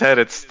was in his head,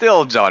 it's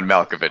still John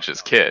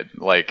Malkovich's kid.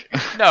 Like,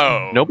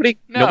 Nobody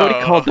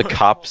called the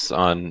cops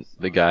on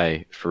the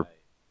guy for.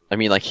 I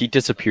mean, like, he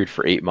disappeared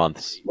for 8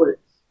 months.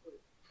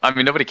 I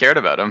mean, nobody cared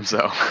about him,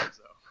 so.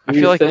 I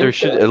feel like there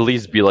should at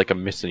least be like a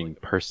missing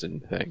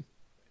person thing.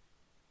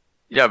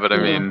 Yeah, but I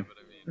mean,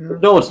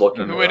 no one's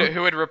looking.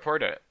 Who would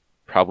report it?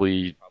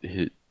 Probably.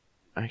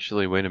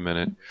 Actually, wait a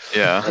minute.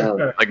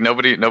 Yeah, like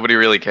nobody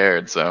really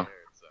cared. So.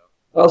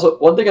 Also,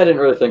 one thing I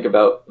didn't really think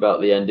about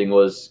the ending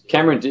was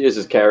Cameron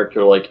Diaz's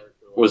character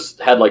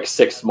had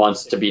 6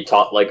 months to be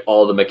taught like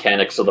all the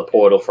mechanics of the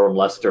portal from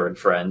Lester and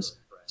friends.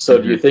 So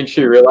do you think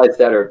she realized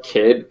that her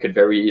kid could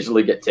very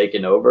easily get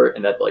taken over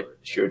and that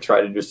she would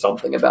try to do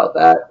something about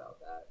that?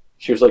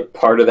 She was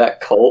part of that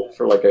cult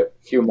for a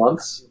few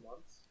months?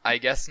 I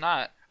guess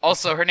not.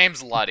 Also, her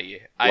name's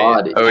Lottie.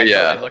 Lottie.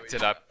 I looked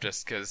it up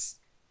just because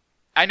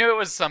I knew it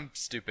was some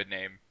stupid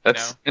name.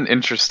 That's an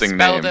interesting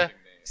name.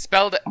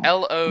 Spelled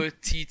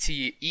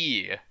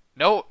L-O-T-T-E.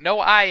 No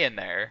I in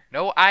there.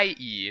 No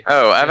I-E.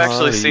 Oh, I've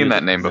actually seen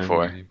that name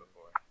before.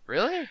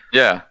 Really?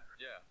 Yeah.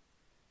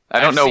 I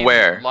don't know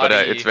where, but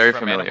Lottie it's very from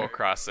familiar. Animal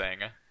Crossing.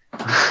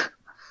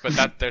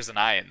 But there's an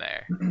I in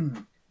there.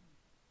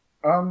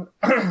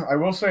 I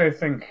will say, I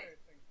think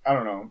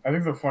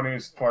the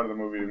funniest part of the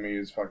movie to me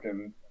is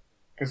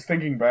because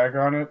thinking back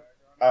on it,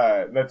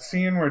 that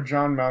scene where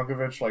John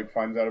Malkovich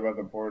finds out about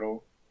the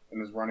portal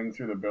and is running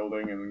through the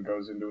building and then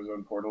goes into his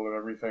own portal and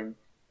everything.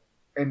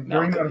 And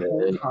during that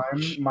whole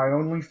time, my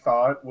only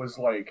thought was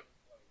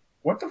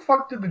what the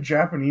fuck did the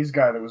Japanese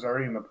guy that was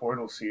already in the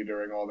portal see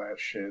during all that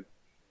shit?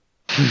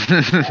 He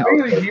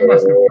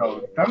must have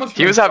known.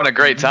 He was having a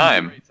great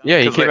time. Yeah,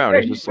 he came out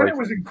and he was just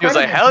he was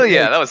like, hell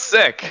yeah, that was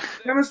sick.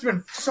 That must have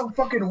been so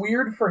fucking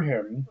weird for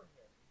him.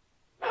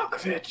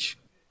 Malkovich.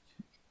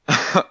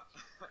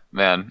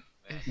 Man.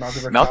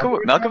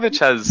 Malkovich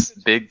has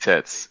big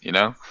tits, you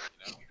know?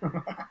 Do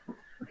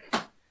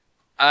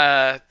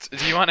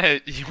you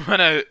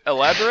wanna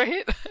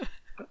elaborate?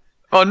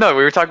 Oh no,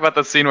 we were talking about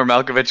the scene where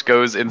Malkovich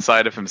goes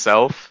inside of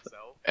himself,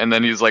 and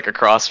then he's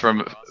across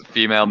from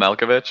female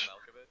Malkovich.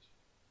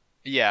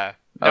 Yeah.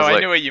 No, I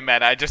knew what you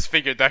meant. I just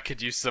figured that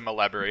could use some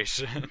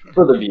elaboration.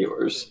 For the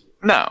viewers.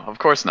 No, of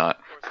course not.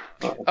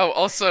 Oh,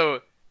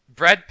 also,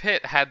 Brad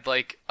Pitt had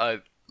a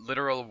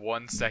literal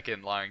 1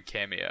 second long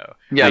cameo.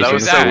 Yeah, that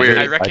was so weird.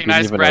 I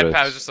recognized Brad Pitt.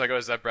 I was just like, oh,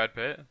 is that Brad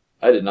Pitt?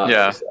 I did not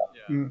notice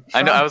that.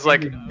 I know, I was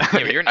like... Yeah,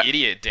 you're an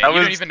idiot, Dan.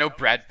 You don't even know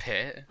Brad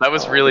Pitt. That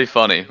was really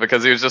funny,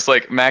 because he was just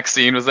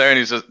Maxine was there,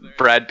 and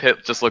Brad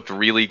Pitt just looked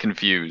really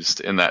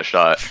confused in that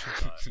shot.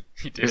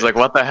 He's like,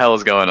 what the hell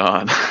is going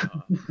on?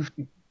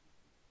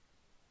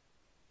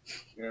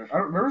 Yeah,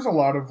 there was a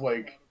lot of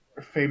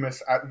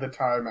famous at the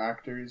time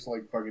actors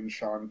fucking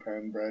Sean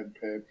Penn, Brad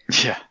Pitt.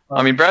 Yeah,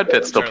 I mean Brad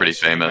Pitt's still pretty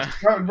famous.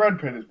 Brad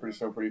Pitt is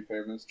still pretty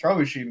famous.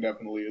 Charlie Sheen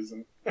definitely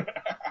isn't.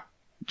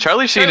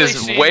 Charlie Sheen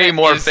is way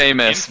more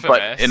famous,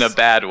 but in a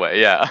bad way.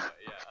 Yeah.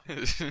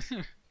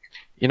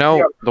 You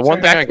know, the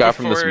one thing I got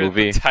from this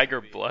movie,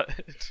 Tiger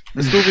Blood.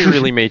 This movie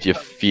really made you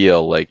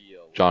feel like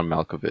John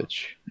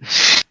Malkovich.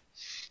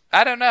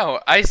 I don't know.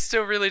 I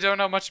still really don't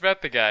know much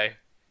about the guy.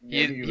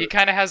 He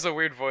kind of has a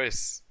weird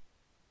voice,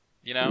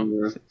 you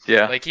know.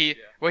 Yeah. He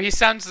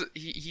sounds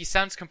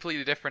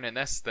completely different in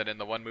this than in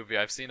the one movie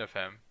I've seen of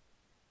him.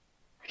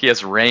 He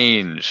has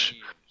range.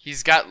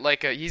 He's got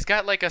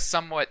a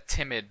somewhat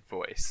timid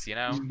voice, you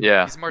know.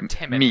 Yeah. He's more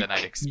timid than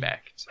I'd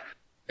expect.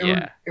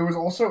 It was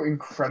also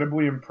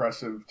incredibly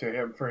impressive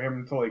for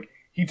him to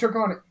he took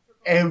on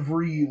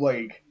every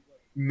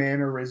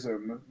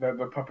mannerism that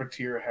the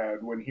puppeteer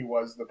had when he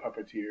was the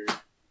puppeteer.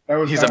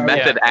 He's a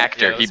method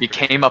actor. He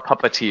became a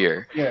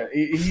puppeteer. Yeah,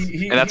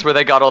 and that's where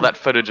they got all that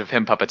footage of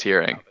him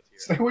puppeteering.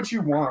 Say what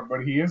you want,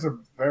 but he is a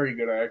very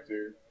good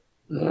actor.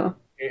 Yeah.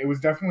 It was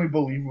definitely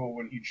believable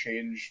when he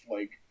changed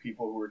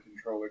people who were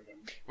controlling him.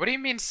 What do you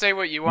mean? Say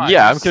what you want?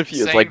 Yeah, I'm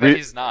confused. Saying that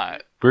he's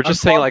not. We're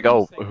just saying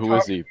who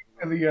is he?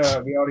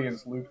 The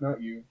audience, Luke,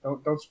 not you.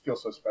 Don't feel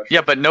so special.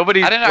 Yeah, but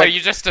nobody. I don't know. Are you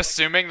just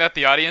assuming that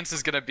the audience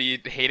is gonna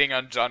be hating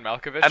on John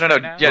Malkovich? I don't know.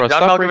 Right now? Yeah, Bro,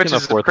 John Malkovich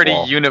is a pretty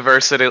wall.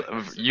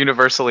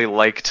 universally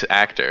liked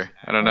actor.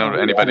 I don't know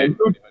anybody.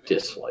 Who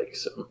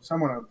dislikes him?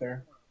 Someone out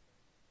there.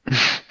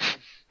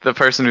 The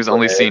person who's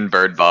only seen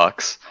Bird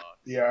Box.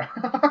 Yeah.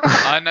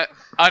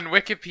 on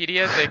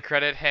Wikipedia, they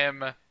credit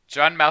him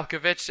John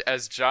Malkovich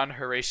as John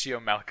Horatio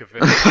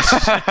Malkovich.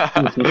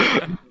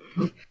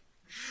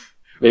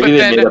 Maybe but they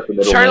then made up the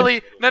middle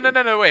Charlie,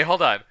 no, wait,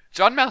 hold on.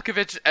 John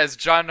Malkovich as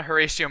John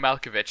Horatio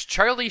Malkovich,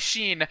 Charlie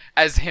Sheen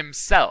as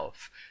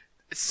himself.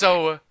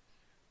 So,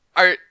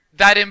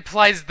 that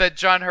implies that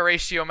John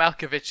Horatio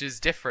Malkovich is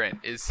different.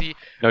 Is he?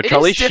 No, It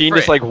Charlie is Sheen different.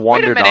 just like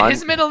wandered Wait a minute, on.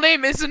 his middle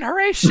name isn't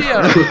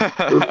Horatio.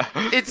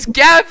 It's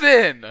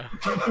Gavin.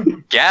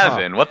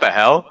 Gavin, what the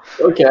hell?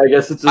 Okay, I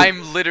guess it's.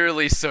 I'm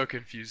literally so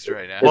confused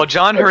right now. Well,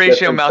 John Except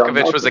Horatio for John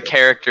Malkovich was a Malkovich.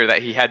 character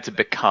that he had to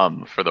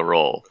become for the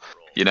role.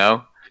 You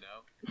know,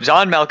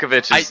 John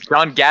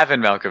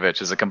Gavin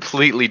Malkovich is a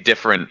completely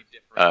different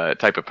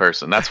type of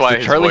person. That's why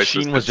his Charlie voice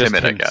Sheen was was just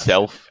timid, I guess.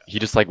 himself. He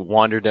just like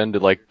wandered into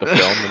like the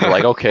film and they're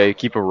like, okay,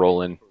 keep it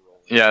rolling.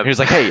 Yeah, And he was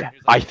like, hey,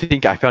 I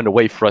think I found a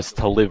way for us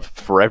to live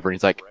forever. And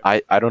he's like,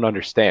 I don't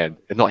understand.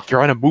 And they're like,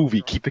 you're on a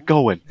movie, keep it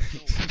going.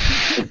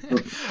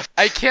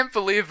 I can't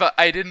believe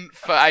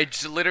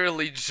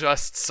literally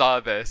just saw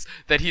this.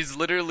 That he's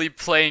literally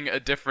playing a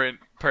different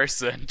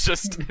person.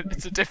 Just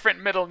it's a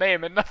different middle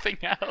name and nothing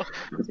else.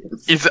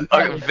 he's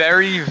a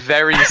very,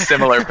 very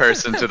similar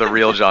person to the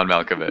real John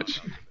Malkovich.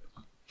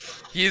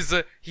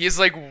 He's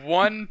like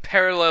one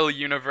parallel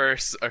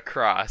universe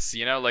across,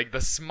 you know, like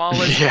the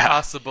smallest Yeah.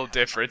 possible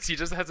difference. He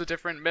just has a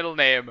different middle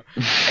name,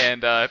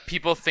 and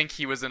people think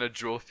he was in a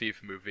Jewel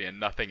Thief movie and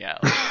nothing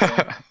else.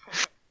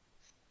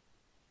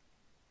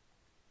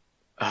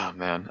 Oh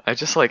man,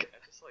 it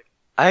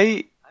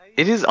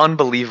is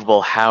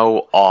unbelievable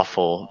how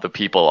awful the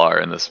people are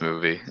in this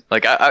movie.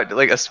 Like,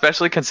 like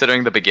especially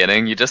considering the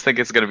beginning, you just think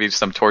it's gonna be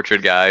some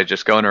tortured guy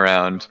just going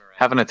around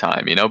having a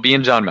time, you know,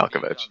 being John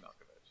Malkovich.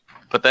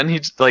 But then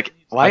he's like,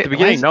 why? At the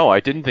beginning, no,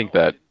 I didn't think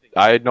that.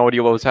 I had no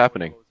idea what was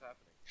happening.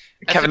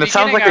 At Kevin, the it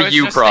sounds like beginning, I a was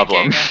you just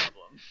problem.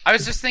 I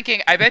was just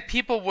thinking, I bet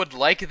people would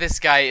like this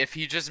guy if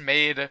he just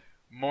made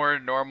more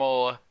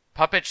normal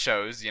puppet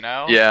shows, you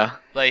know? Yeah.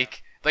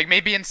 Like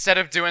maybe instead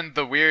of doing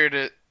the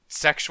weird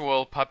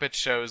sexual puppet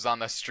shows on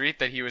the street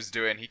that he was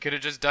doing, he could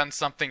have just done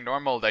something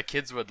normal that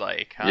kids would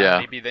like. Huh? Yeah.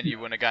 Maybe then you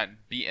wouldn't have gotten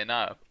beaten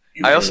up.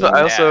 I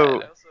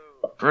also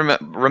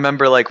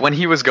remember like when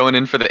he was going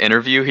in for the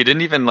interview, he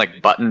didn't even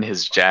like button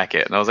his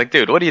jacket, and I was like,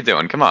 dude, what are you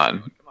doing? Come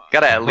on,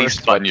 gotta at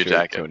least button your To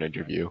jacket. an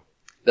interview.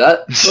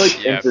 That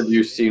like Yeah.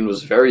 interview scene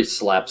was very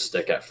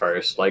slapstick at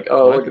first. Like,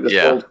 oh, look at this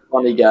Yeah. old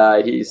funny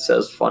guy. He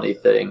says funny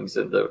things,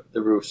 and the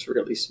roof's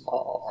really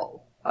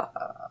small.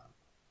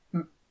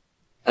 And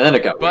then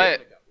it got weird.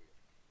 But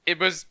it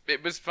was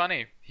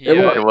funny. He,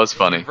 It was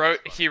funny.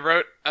 He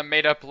wrote a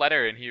made up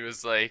letter and he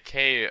was like,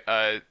 "Hey,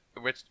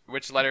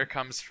 which letter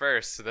comes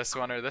first, this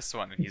one or this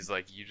one?" And he's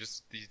like,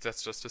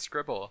 that's just a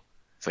scribble."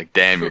 It's like,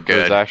 damn, you're It was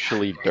good.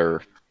 actually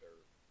Durf.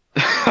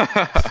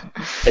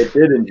 I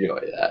did enjoy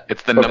that.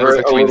 It's the But number for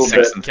a between little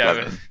 6 bit- and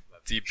Kevin, 7.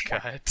 deep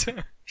cut.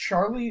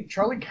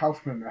 Charlie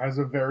Kaufman has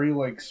a very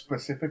like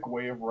specific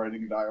way of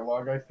writing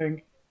dialogue, I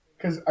think,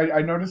 because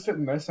I noticed it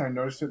in this. I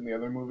noticed it in the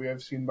other movie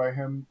I've seen by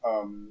him.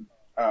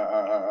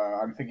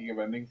 I'm thinking of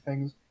Ending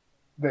Things.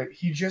 That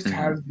he just Mhm.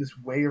 has this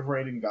way of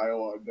writing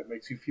dialogue that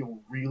makes you feel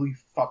really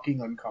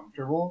fucking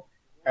uncomfortable,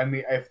 and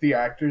if the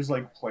actors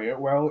like play it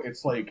well,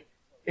 it's like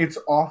it's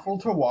awful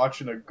to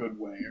watch in a good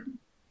way.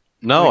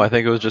 No, I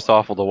think it was just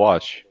awful to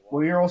watch.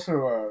 Well, you're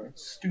also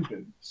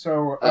stupid,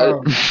 so.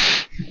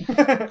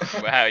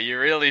 Wow, you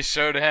really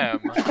showed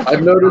him.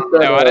 I've noticed that.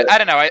 No, I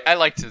don't know. I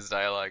liked his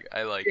dialogue.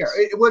 I liked. Yeah,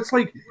 it's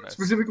like Nice.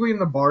 specifically in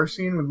the bar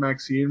scene with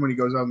Maxine when he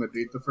goes on the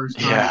date the first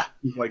time. Yeah.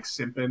 He's like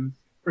simping.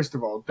 First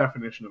of all,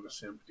 definition of a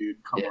simp, dude.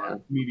 Come Yeah.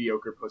 on,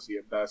 mediocre pussy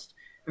at best.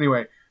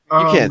 Anyway,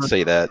 You can't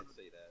say that.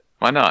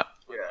 Why not?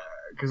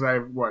 because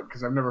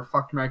I've never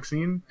fucked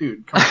Maxine,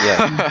 dude. Come on,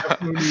 Yeah.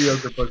 definitely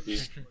mediocre pussy.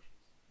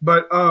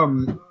 But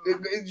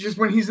it just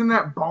when he's in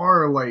that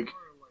bar, like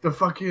the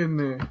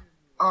fucking.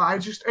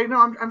 I'm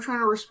trying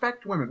to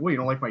respect women. What, you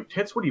don't like my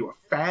tits? What are you,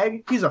 a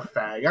fag? He's a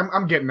fag.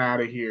 I'm getting out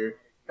of here.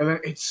 And then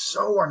it's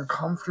so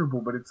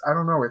uncomfortable, but I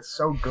don't know, it's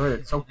so good.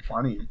 It's so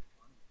funny.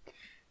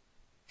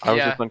 I was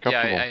yeah, just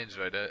uncomfortable. I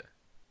enjoyed it.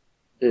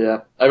 Yeah,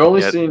 I've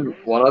only Yeah. seen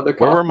one other.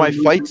 Where were my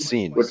Kaufman fight movie,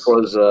 scenes? Which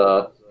was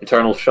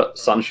Eternal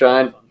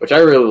Sunshine, which I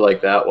really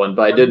like that one.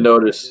 But I did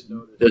notice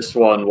this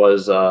one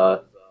was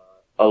a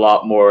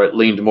lot more. It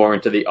leaned more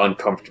into the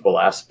uncomfortable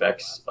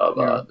aspects of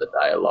the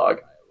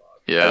dialogue.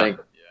 I Yeah. think.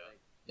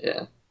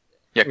 Yeah.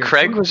 Yeah,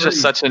 Craig was just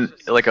such a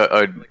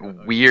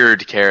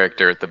weird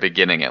character at the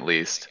beginning, at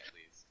least.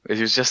 He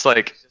was just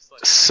like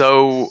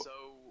so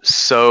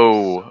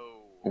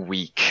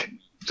weak.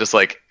 Just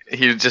like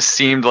he just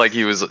seemed like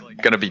he was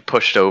gonna be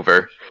pushed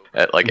over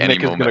at like any Nick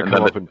is moment. gonna And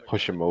come then up and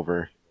push him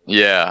over.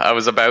 yeah, I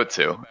was about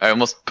to. I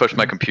almost pushed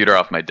my computer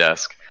off my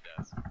desk.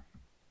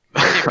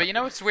 Okay, but you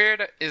know what's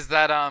weird is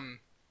that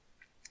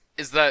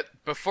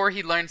before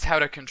he learns how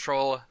to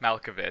control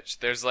Malkovich,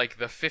 there's like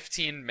the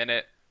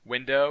 15-minute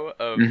window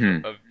of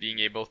Mhm. of being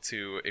able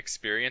to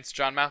experience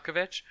John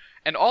Malkovich,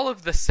 and all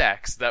of the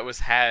sex that was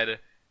had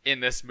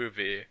in this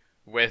movie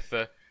with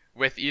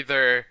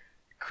either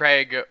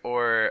Craig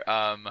or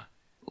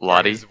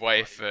Lottie. his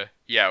wife,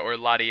 or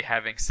Lottie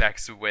having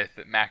sex with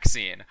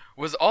Maxine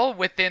was all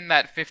within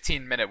that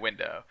 15-minute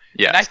window.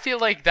 Yes. And I feel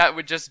like that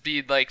would just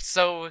be like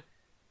so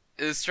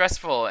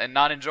stressful and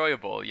not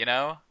enjoyable. You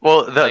know.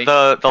 Well, Like,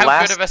 the how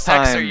last good of a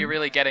sex time are you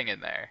really getting in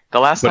there? the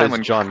last But time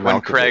it's John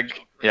when Malkovich. Craig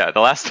the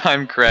last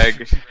time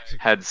Craig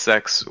had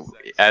sex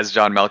as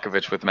John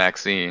Malkovich with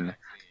Maxine,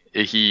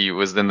 he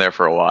was in there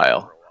for a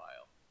while.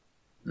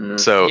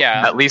 So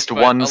Yeah, at least but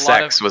one a lot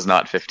sex of- was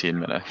not 15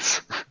 minutes.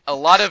 A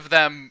lot of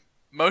them,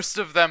 most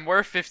of them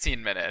were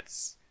 15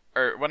 minutes,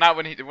 or not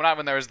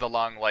when there was the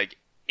long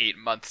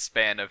 8-month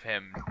span of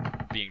him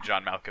being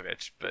John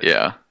Malkovich. But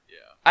Yeah.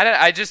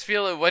 I just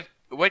feel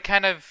what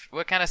kind of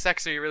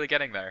sex are you really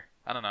getting there?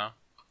 I don't know.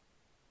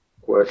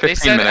 What? They 15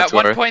 said minutes at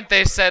one worth. point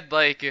they said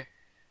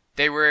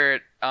they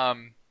were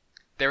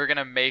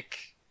gonna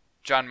make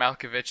John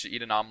Malkovich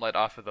eat an omelet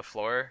off of the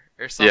floor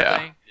or something.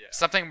 Yeah.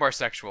 Something more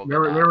sexual They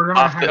than were, that. they were gonna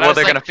Off have the, I well, was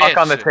they're like, gonna fuck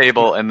on the bitch.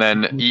 table and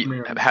then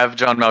Man. have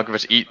John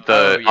Malkovich eat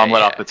the Oh, yeah,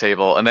 omelet yeah. off the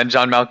table, and then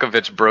John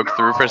Malkovich broke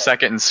through for a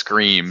second and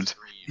screamed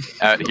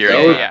at hearing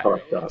That was Yeah.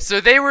 fucked up. So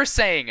they were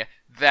saying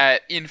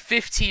that in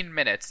 15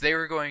 minutes they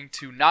were going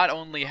to not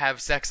only have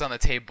sex on the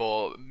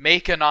table,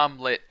 make an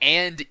omelet,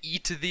 and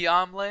eat the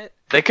omelet.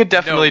 They could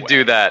definitely No do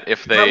way. that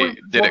if they That was-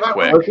 did it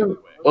well, that quick.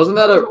 Wasn't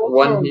that a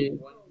one he?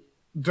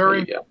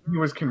 During Yeah. he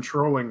was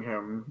controlling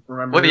him.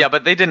 Remember? Well, yeah,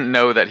 but they didn't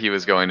know that he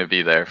was going to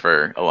be there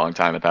for a long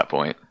time at that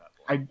point.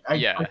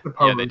 Yeah,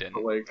 suppose, they didn't.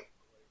 but,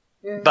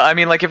 yeah. But I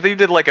mean, if they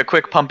did a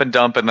quick pump and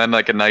dump and then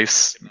a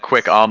nice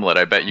quick omelet,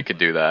 I bet you could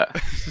do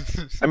that.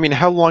 I mean,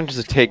 how long does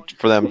it take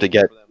for them to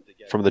get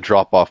from the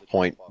drop-off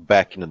point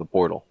back into the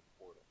portal?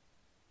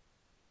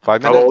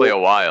 5 minutes? Probably a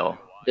while.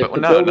 If But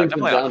the no, building's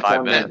definitely in not 5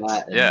 downtown minutes.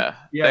 Manhattan. Yeah.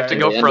 Yeah, They have to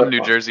and go they end from up New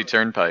on- Jersey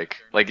Turnpike.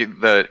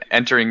 The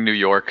entering New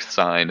York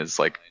sign is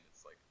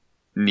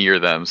near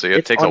them, so it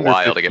It's takes a under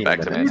while to get 15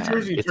 back to minutes. New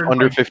Manhattan. Jersey It's Turnpike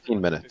under 15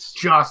 minutes.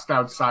 just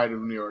outside of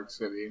New York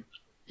City.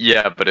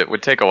 Yeah, but it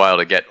would take a while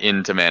to get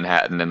into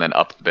Manhattan and then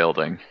up the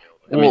building.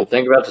 I mean,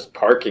 think about just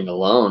parking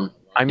alone.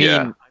 I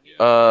mean,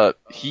 Yeah.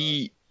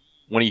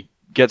 when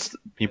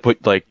he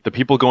put the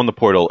people go in the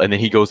portal and then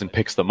he goes and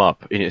picks them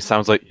up, and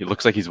it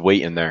looks like he's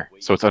waiting there,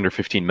 so it's under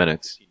 15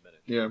 minutes.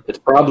 Yeah. It's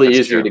probably That's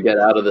easier true. to get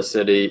out of the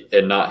city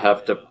and not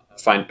have to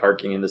find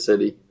parking in the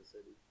city.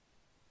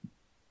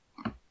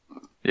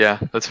 Yeah,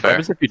 that's What fair.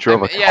 happens if you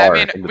drove a car Yeah, I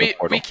mean, into we the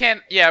portal?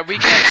 can't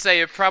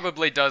say it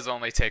probably does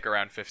only take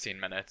around 15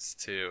 minutes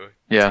to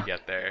Yeah.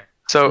 get there.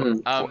 So Hmm.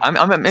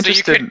 I'm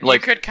interested. So you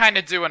could kind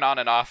of do an on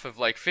and off of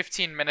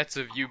 15 minutes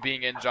of you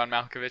being in John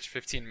Malkovich,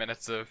 15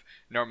 minutes of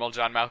normal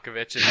John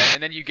Malkovich,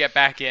 and then you get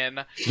back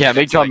in. Yeah,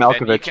 make John then you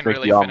Malkovich can make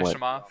really the finish omelet.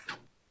 him off.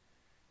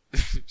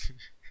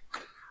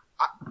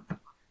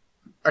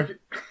 I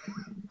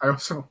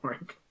also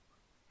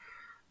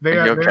They,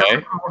 Are you they okay?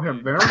 never call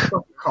him. They never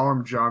fucking call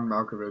him John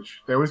Malkovich.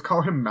 They always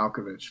call him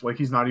Malkovich. Like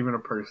he's not even a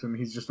person.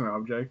 He's just an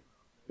object.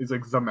 He's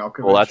like the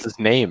Malkovich. Well, that's his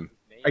name.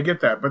 I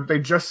get that, but they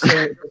just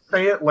say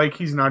it like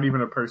he's not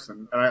even a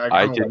person. And I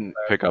I kinda didn't like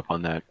that. pick up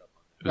on that. It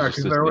Yeah, was because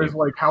just his they're always name.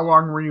 like, "How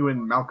long were you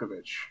in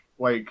Malkovich?"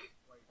 Like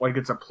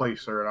it's a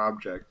place or an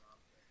object.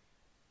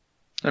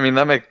 I mean,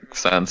 that makes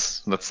sense.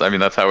 That's how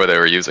they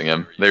were using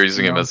him. They were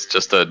using him Yeah. as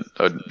just a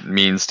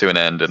means to an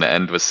end, and the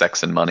end was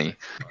sex and money.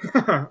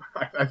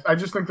 I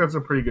just think that's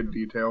a pretty good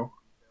detail.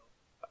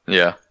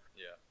 Yeah.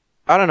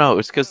 I don't know.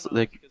 It's because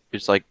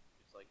it's like,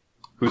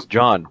 who's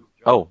John?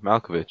 Oh,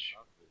 Malkovich.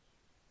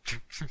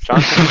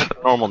 John's a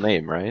normal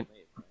name, right?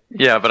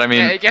 Yeah, but I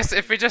mean, Yeah, I guess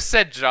if we just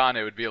said John,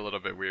 it would be a little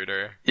bit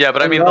weirder. yeah,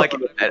 but I mean, I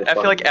I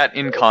feel like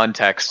in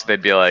context,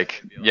 they'd be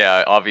like,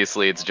 yeah,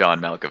 obviously it's John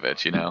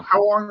Malkovich, you know?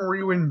 How long were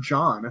you in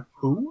John?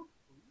 Who?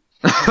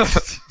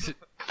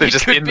 They're It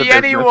just could in the be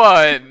business.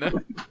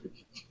 anyone.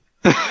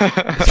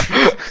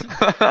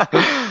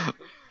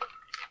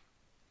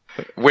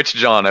 Which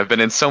John? I've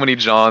been in so many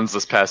Johns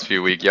this past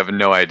few weeks. You have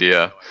no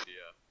idea.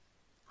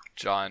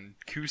 John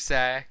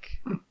Cusack,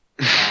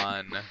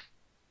 John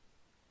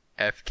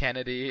F.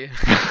 Kennedy.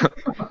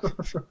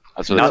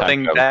 That's what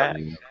Nothing the bad.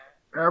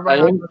 time I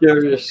am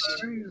curious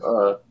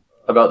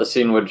about the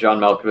scene where John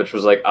Malkovich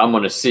was like, "I'm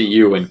going to see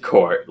you in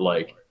court."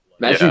 Like,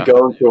 imagine Yeah.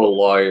 going to a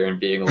lawyer and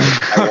being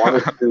like, "I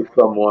want to sue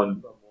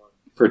someone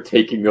for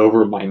taking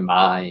over my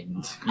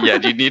mind." Yeah,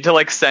 you need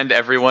to send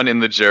everyone in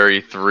the jury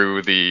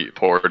through the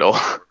portal.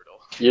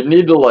 You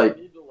need to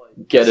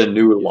get a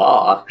new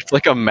law. It's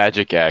like a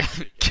magic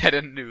act. Get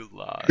a new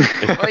law.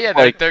 Oh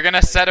yeah, they're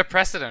gonna set a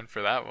precedent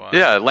for that one.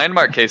 Yeah,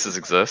 landmark cases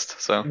exist,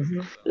 so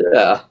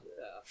Yeah.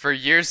 For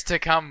years to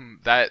come,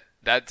 that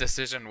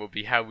decision will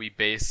be how we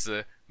base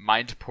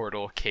mind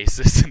portal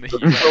cases in the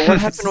U.S. So what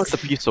happened with the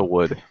piece of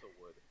wood?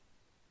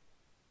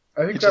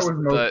 I think Just that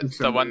was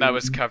mostly the one that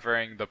was symbolism.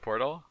 covering the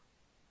portal.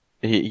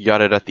 He got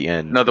it at the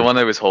end. no, the one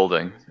that he was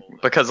holding,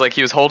 because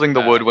he was holding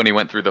the Oh. wood when he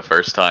went through the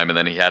first time, and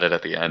then he had it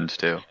at the end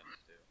too.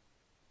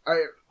 Oh,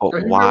 I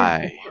think that why?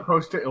 was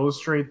supposed to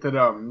illustrate that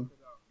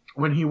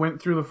when he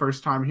went through the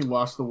first time, he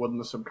lost the wood in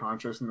the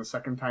subconscious, and the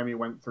second time he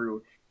went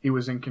through, he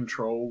was in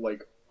control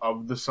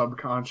of the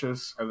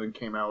subconscious, and then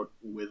came out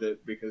with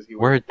it because he.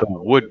 Where'd the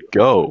wood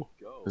go?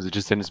 Was it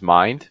just in his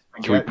mind?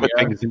 Can we put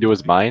Yeah. things into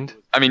his mind?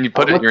 I mean, you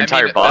put it in your I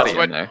entire mean, body that's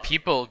what in there.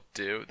 people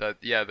do.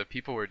 The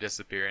people were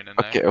disappearing in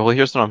there. Okay, well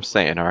here's what I'm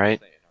saying,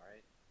 alright?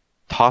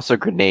 toss a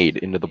grenade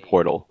into the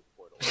portal.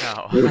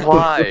 No.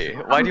 Why?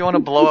 Why do you want to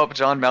blow up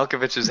John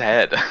Malkovich's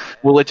head?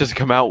 Will it just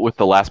come out with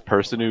the last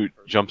person who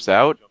jumps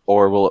out,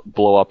 or will it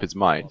blow up his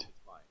mind?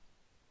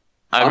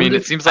 I mean,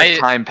 it seems like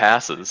time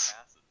passes.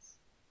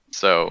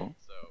 So,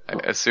 I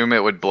assume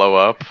it would blow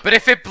up. But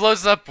if it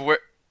blows up,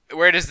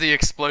 where does the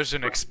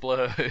explosion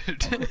explode?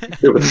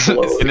 It would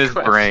blow. In his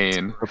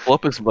brain. Or blow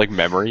up his like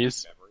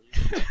memories.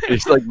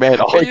 He's like,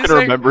 man, all I He's can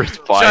like, remember is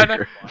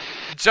fire.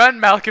 John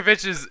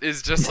Malkovich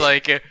is just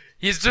like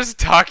he's just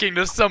talking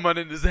to someone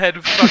and his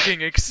head fucking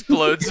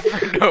explodes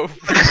for no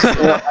reason.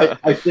 Well,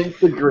 I think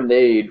the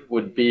grenade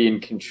would be in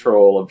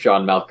control of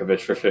John Malkovich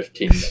for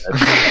 15 minutes.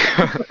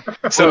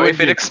 So Well, if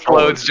it it'd be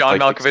explodes, John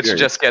like, Malkovich experience.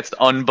 just gets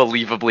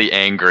unbelievably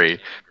angry.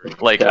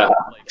 Like, Yeah.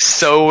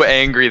 so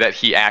angry that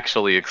he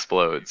actually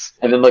explodes.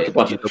 And then like a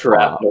bunch of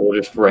shrapnel will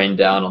just rain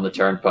down on the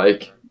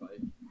turnpike.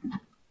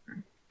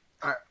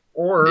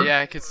 Or Yeah,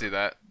 I could see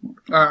that.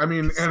 I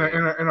mean,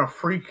 in a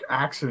freak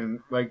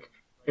accident, like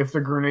if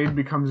the grenade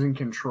becomes in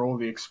control,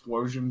 the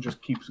explosion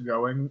just keeps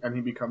going, and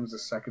he becomes a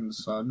second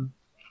son.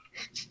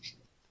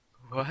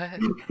 What?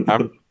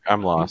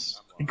 I'm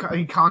lost.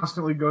 He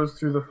constantly goes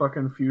through the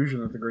fucking fusion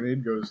that the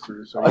grenade goes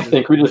through. So I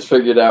think we just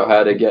figured out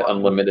how to get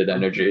unlimited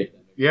energy.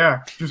 yeah,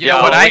 just Yeah,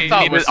 throw what a- I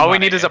thought was all we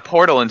funny. need is a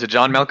portal into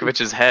John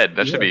Malkovich's head.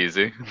 That should be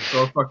easy.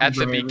 throw a fucking At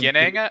the grenade into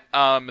beginning,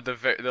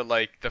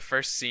 it. the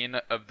first scene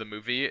of the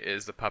movie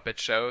is the puppet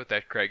show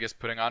that Craig is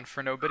putting on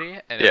for nobody,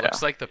 and Yeah. it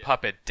looks like the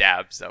puppet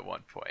dabs at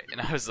one point,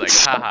 and I was like,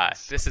 haha,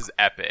 this is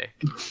epic.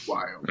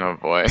 Wild. Oh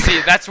boy.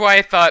 See, that's why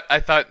I thought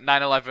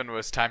 9/11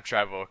 was time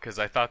travel, because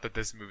I thought that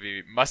this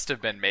movie must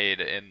have been made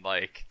in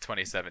like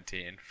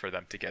 2017 for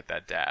them to get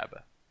that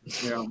dab.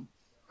 Yeah.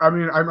 I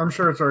mean, I'm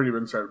sure it's already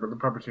been said, but the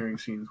puppeteering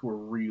scenes were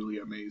really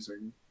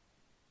amazing.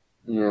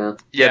 Yeah.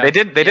 Yeah, they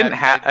didn't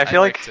have. I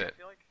feel like liked it.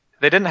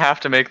 they didn't have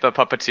to make the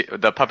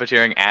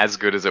puppeteering as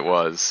good as it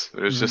was.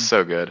 It was just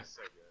so good.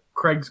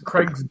 Craig's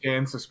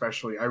dance,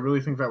 especially, I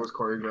really think that was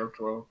choreographed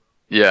well.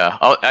 Yeah,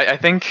 I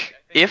think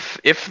if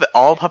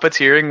all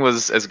puppeteering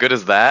was as good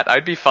as that,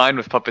 I'd be fine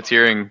with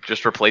puppeteering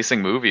just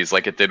replacing movies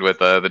like it did with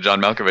the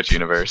John Malkovich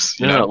universe.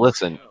 You No, know?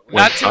 listen.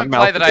 when Not to John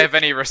imply that I Malkovich- have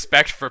any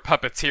respect for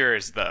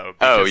puppeteers, though.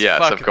 Oh, because yes,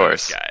 fuck of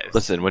course. those guys.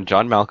 Listen, when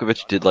John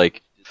Malkovich did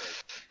like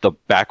the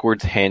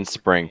backwards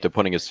handspring to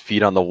putting his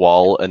feet on the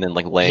wall and then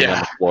like laying on Yeah.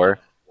 the floor,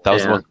 that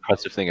was the Yeah. most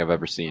impressive thing I've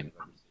ever seen.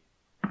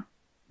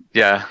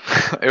 Yeah,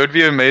 it would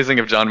be amazing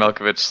if John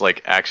Malkovich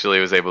like actually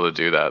was able to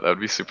do that. That would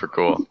be super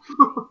cool.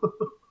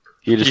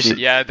 He just should-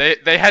 Yeah,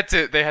 they had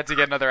to get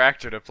another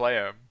actor to play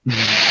him.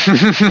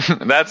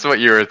 That's what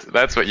you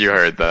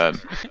heard then.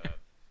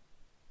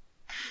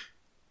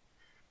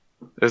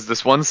 There's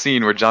this one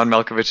scene where John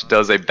Malkovich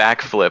does a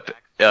backflip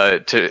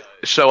to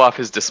show off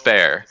his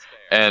despair,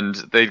 and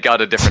they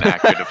got a different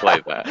actor to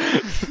play that.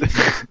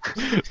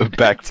 a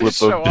backflip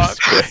show of off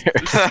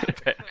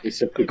despair. He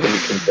simply couldn't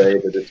convey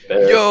the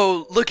despair.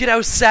 Yo, look at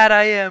how sad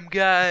I am,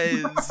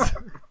 guys.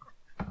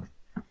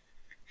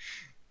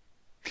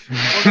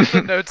 One of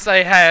the notes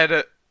I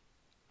had,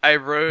 I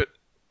wrote,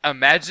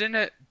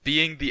 imagine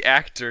being the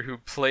actor who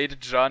played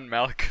John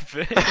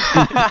Malkovich.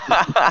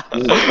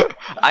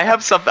 I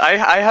have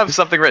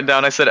something written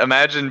down. I said,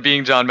 imagine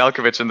being John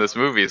Malkovich in this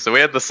movie. So we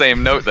had the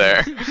same note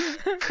there.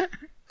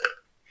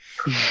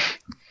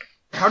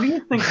 How do you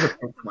think the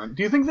pitch went?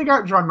 Do you think they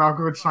got John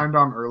Malkovich signed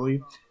on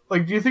early?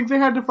 Like, do you think they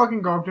had to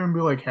fucking go up to him and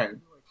be like, hey,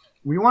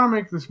 we want to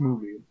make this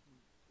movie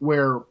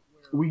where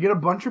we get a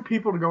bunch of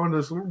people to go into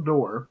this little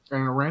door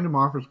in a random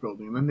office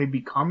building, and then they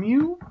become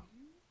you?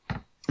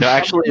 No,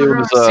 actually, it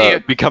was See,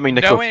 becoming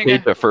Nicolas knowing-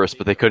 Cage at first,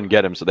 but they couldn't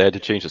get him, so they had to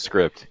change the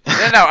script.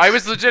 No, I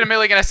was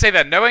legitimately gonna say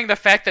that. Knowing the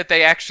fact that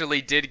they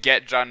actually did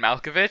get John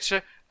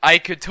Malkovich, I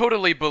could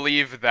totally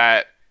believe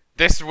that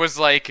this was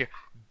like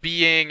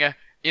being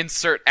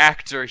insert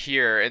actor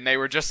here, and they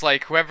were just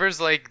like,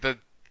 whoever's like the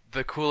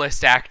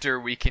coolest actor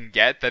we can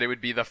get, that it would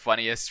be the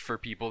funniest for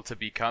people to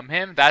become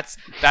him. That's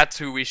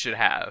who we should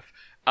have.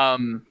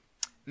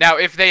 Now,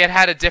 if they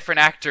had a different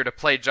actor to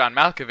play John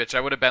Malkovich, I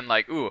would have been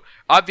like, ooh,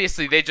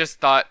 obviously they just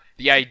thought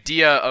the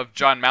idea of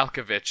John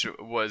Malkovich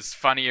was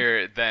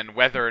funnier than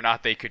whether or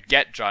not they could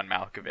get John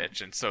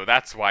Malkovich, and so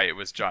that's why it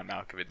was John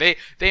Malkovich.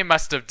 They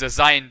must have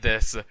designed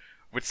this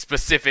with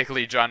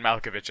specifically John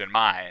Malkovich in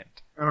mind.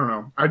 I don't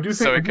know. I do think,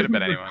 So it I do could have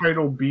been think anyone. the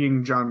title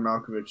being John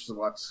Malkovich is a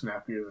lot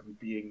snappier than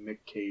being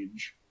Nick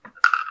Cage.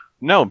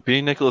 No,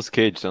 being Nicolas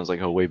Cage sounds like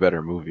a way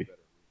better movie.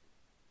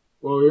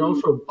 Well, you're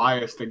also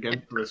biased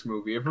against this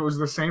movie. If it was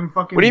the same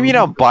fucking What do you mean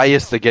movie- I'm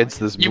biased against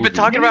this movie? You've been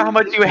talking about how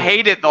much you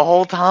hate it the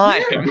whole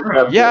time.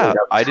 Yeah,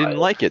 I didn't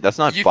like it. That's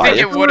not You biased.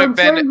 think it That's would what have I'm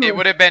been? saying, It though.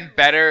 would have been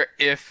better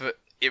if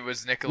it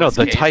was Nicolas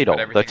No, the Cage, title,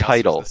 but everything the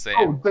title. else was the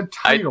same. Oh, the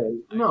title.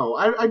 No,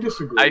 I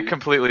disagree. I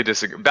completely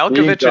disagree. Being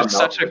Malkovich John is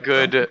such a Malkovich.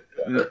 good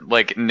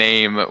like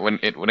name when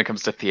it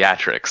comes to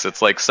theatrics.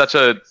 It's like such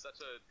a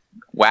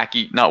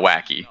not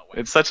wacky.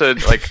 It's such a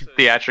like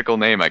theatrical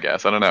name, I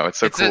guess. I don't know. It's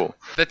so cool.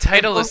 The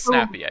title is Also-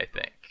 snappy, I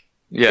think.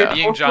 Yeah.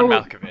 Being John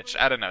Also- Malkovich.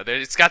 I don't know.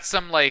 It's got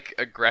some like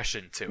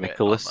aggression to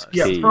Nicolas it.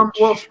 almost.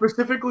 Yeah, Cage.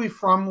 specifically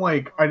from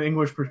like an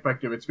English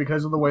perspective, it's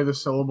because of the way the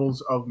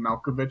syllables of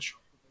Malkovich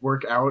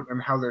work out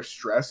and how they're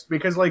stressed.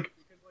 Because like,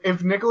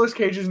 if Nicolas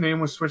Cage's name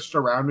was switched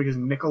around because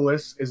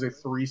Nicholas is a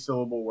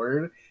 3-syllable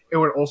word, it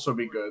would also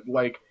be good.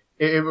 Like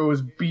if it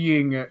was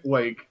being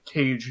like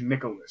Cage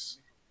Nicholas.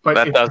 But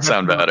That it's does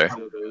sound not better. how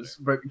it is,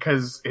 but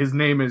because his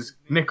name is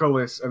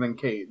Nicholas and then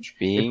Cage.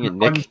 Being It's an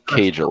Nick unstressed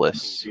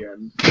Cageless. at the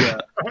end.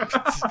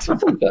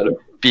 Yeah. Better.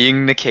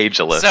 Being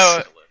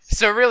Nicageless.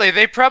 So really,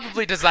 they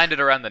probably designed it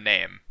around the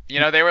name. You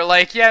know, they were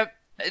like, yeah,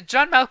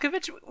 John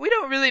Malkovich, we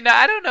don't really know.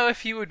 I don't know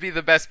if he would be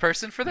the best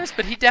person for this,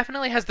 but he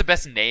definitely has the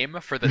best name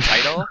for the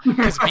title.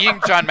 Because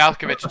being John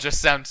Malkovich just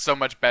sounds so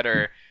much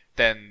better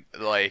than,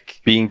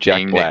 like, Being Jack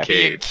Being Black. Nick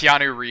being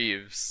Keanu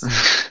Reeves.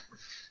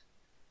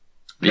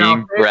 Being Now,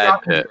 if they had Brad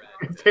gotten- Pitt.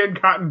 If they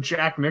had gotten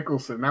Jack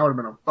Nicholson, that would have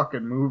been a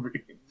fucking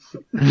movie.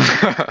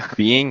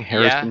 Being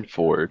Harrison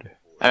Ford.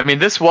 I mean,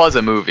 this was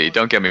a movie,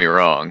 don't get me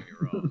wrong.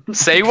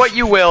 Say what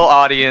you will,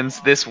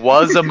 audience, this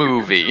was a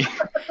movie.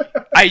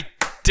 I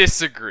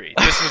disagree.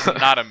 This was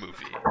not a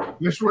movie.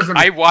 This was.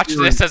 I watched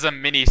this as a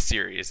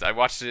mini-series. I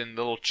watched it in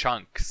little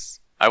chunks.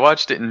 I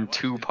watched it in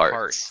 2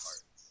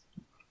 parts.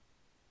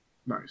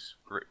 Nice.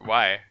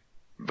 Why?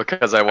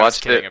 Because I I was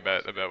watched kidding it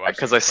about watching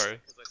because it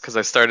because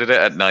I started it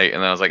at night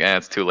and then I was like,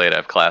 it's too late, I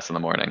have class in the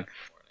morning.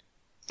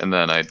 And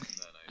then I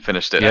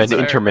finished it. Yeah, at an fair.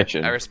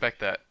 intermission. I respect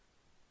that.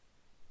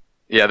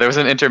 Yeah, there was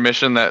an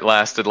intermission that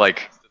lasted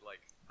like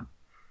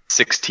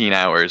 16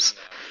 hours.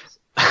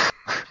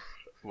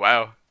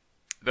 Wow.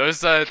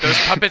 Those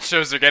puppet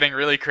shows are getting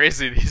really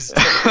crazy these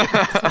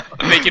days.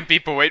 Making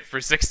people wait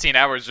for 16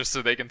 hours just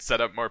so they can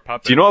set up more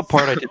puppets. Do you know what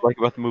part I did like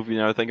about the movie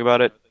now I think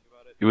about it?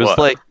 It was What?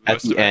 like at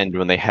Most the of it. end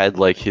when they had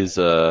like his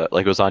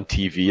like it was on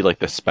TV, like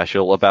the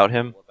special about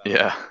him.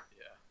 Yeah.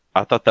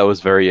 I thought that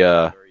was very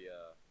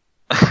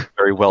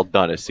very well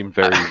done. It seemed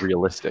very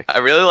realistic. I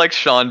really like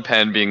Sean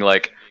Penn being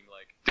like,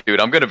 dude,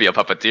 I'm gonna be a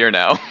puppeteer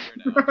now.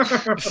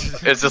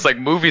 It's just like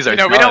movies are You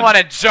know, we done. don't want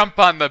to jump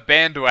on the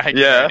bandwagon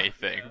Yeah. or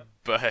anything,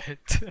 but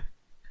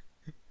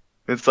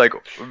It's like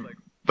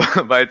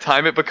by the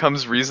time it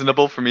becomes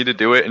reasonable for me to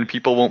do it and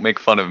people won't make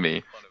fun of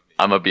me,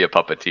 I'm gonna be a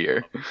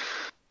puppeteer.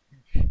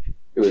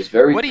 It was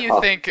very. what do you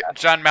tough. think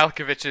John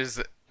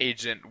Malkovich's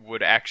agent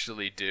would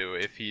actually do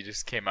if he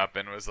just came up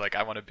and was like,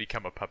 I want to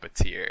become a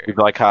puppeteer? You'd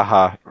be like,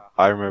 haha,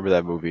 I remember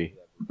that movie.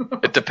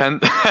 It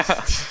depends.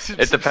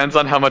 It depends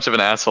on how much of an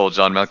asshole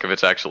John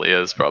Malkovich actually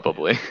is,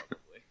 probably.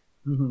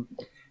 Mhm.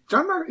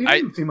 John, he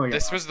didn't seem like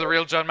This was the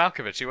real John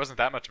Malkovich. He wasn't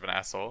that much of an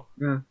asshole.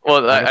 Well, I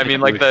don't I think mean,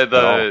 it like was at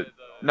all. the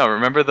no.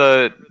 Remember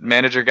the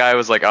manager guy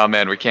was like, "Oh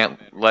man, we can't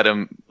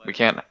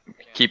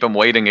keep him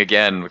waiting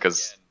again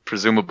because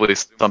presumably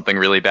something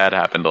really bad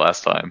happened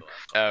last time."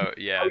 Oh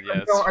yeah, yeah.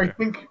 That's No, true.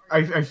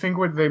 I think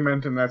what they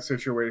meant in that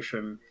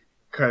situation,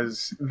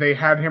 because they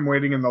had him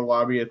waiting in the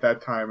lobby at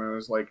that time, and it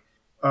was like,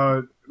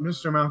 Mr.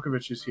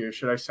 Malkovich is here.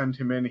 Should I send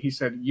him in? He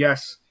said,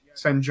 yes,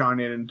 send John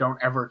in, and don't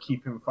ever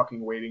keep him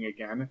fucking waiting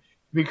again.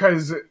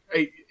 Because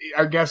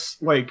I guess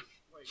like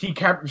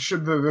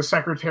the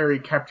secretary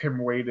kept him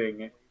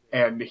waiting,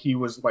 and he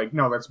was like,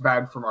 no, that's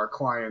bad from our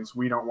clients.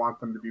 We don't want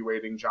them to be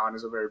waiting. John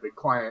is a very big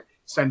client.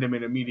 Send him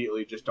in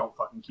immediately. Just don't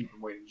fucking keep him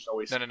waiting. Just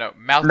always No.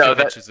 Malkovich No,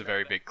 that- is a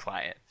very big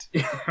client.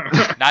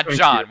 Not Not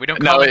John. We don't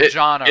call No, him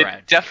John it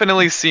around.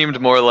 definitely seemed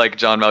more like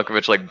John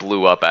Malkovich like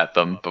blew up at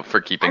them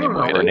for keeping I him don't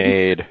know. waiting.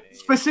 Grenade.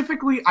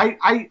 Specifically,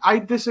 I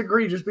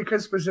disagree. Just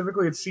because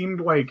specifically, it seemed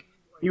like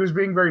he was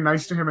being very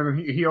nice to him, and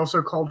then he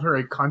also called her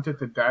a cunt at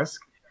the desk.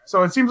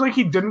 So it seems like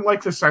he didn't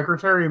like the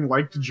secretary and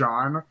liked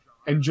John,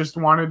 and just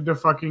wanted to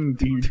fucking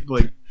be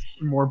like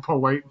more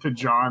polite to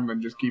John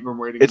than just keep him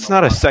waiting. It's in the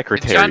not a line.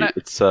 secretary. John-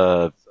 It's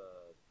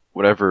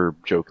whatever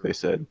joke they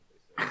said.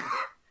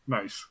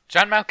 Nice.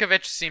 John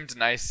Malkovich seemed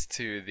nice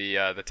to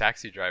the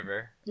taxi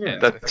driver. Yeah,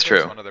 and that's I think true.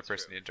 There was one other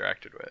person he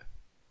interacted with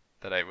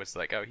that I was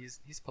like, oh,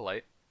 he's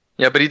polite.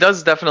 Yeah, but he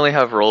does definitely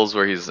have roles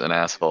where he's an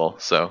asshole.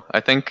 So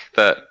I think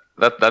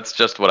that's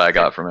just what I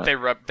got from it.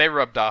 They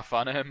rubbed off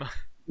on him.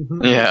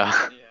 Yeah.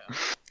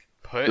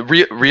 Put The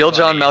real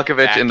John Bunny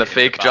Malkovich back in the in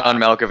fake the John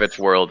box. Malkovich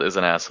world is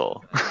an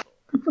asshole.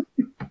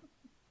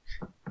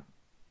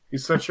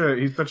 He's such a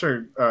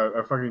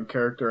fucking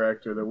character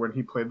actor that when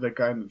he played that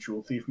guy in the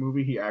Jewel Thief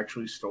movie, he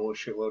actually stole a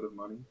shitload of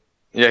money.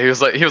 Yeah, he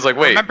was like,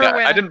 wait, Remember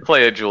when- I didn't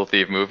play a Jewel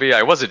Thief movie.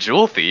 I was a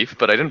Jewel Thief,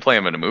 but I didn't play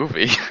him in a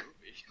movie.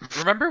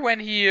 Remember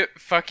when he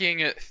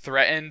fucking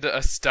threatened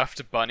a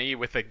stuffed bunny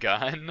with a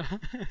gun?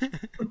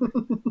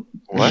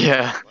 What?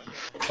 Yeah.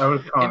 That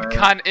was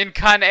in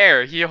Con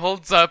Air, he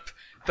holds up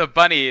the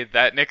bunny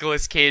that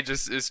Nicolas Cage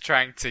is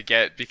trying to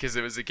get because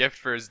it was a gift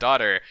for his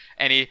daughter,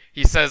 and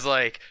he says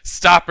like,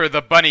 "Stop her,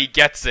 the bunny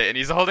gets it," and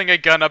he's holding a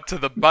gun up to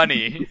the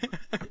bunny.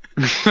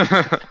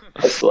 I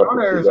still have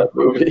to see that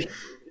movie.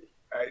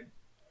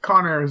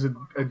 Con Air is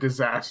a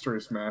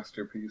disastrous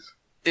masterpiece.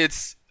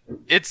 It's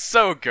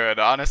so good,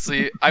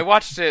 honestly. I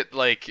watched it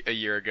like a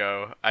year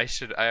ago. I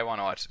want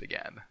to watch it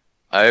again.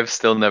 I've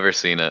still never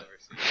seen it.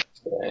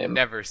 Damn.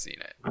 Never seen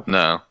it.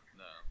 No.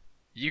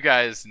 you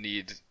guys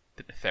need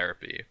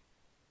therapy.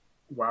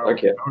 Wow,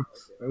 Okay.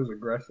 that was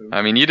aggressive.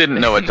 I mean, you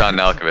didn't know what John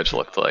Malkovich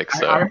looked like,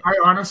 so. I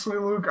honestly,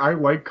 Luke, I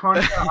like Con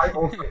Air. I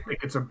also think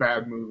it's a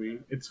bad movie.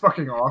 It's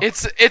fucking awful.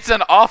 It's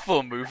an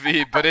awful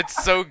movie, but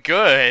it's so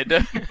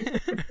good.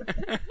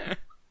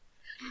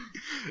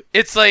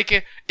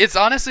 It's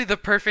honestly the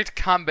perfect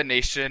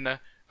combination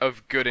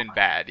of good and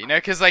bad, you know?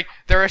 Because, like,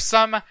 there are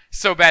some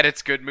so bad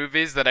it's good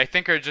movies that I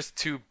think are just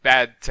too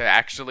bad to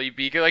actually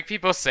be good. Like,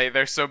 people say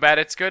they're so bad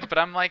it's good, but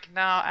I'm like,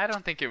 no, I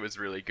don't think it was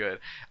really good.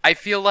 I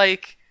feel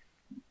like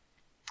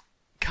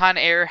Con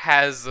Air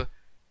has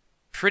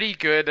pretty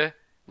good,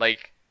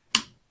 like,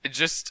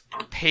 just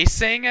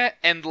pacing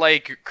and,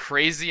 like,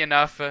 crazy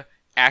enough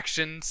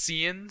action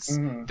scenes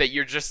that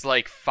you're just,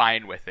 like,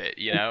 fine with it,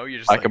 you know? You're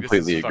just I like,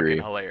 completely this is agree.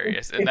 fucking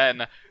hilarious. And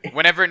then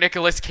whenever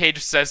Nicolas Cage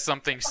says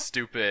something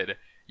stupid,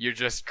 you're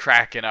just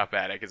cracking up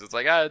at it, because it's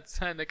like, it's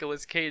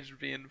Nicolas Cage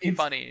being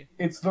funny.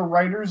 It's the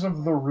writers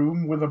of The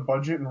Room with a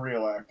budget and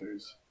real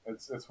actors.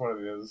 It's what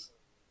it is.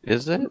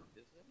 Is it?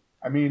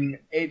 I mean,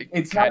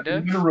 it's Kinda.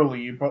 not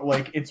literally, but,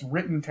 like, it's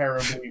written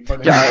terribly.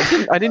 But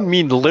Yeah, I didn't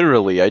mean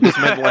literally. I just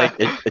meant like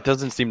it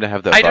doesn't seem to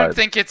have that. I vibe. don't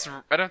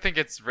think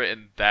it's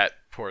written that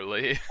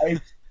poorly.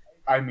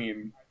 I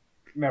mean,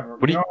 never.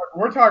 What do You know what?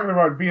 We're talking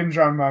about being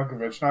John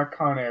Malkovich, not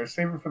Con Air.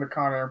 Save it for the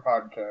Con Air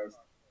podcast.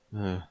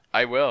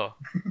 I will,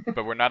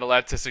 but we're not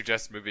allowed to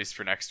suggest movies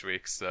for next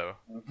week, so.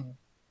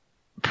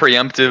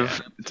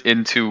 Preemptive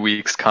in 2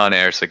 weeks Con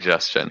Air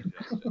suggestion.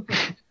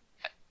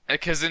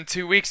 Because in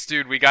 2 weeks,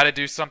 dude, we gotta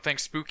do something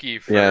spooky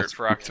for, Yeah, for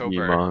spooky,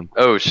 October. man.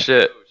 Oh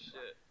shit.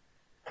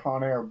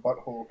 Con Air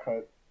butthole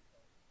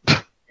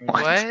cut.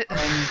 What?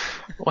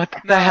 What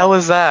the hell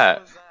is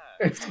that?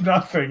 It's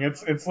nothing.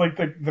 It's like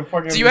the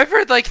fucking. Do you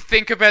ever, like,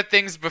 think about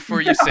things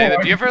before you say them?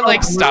 Do you ever,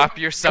 like, stop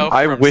yourself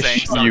I from wish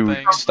saying you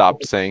something?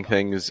 stopped saying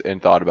things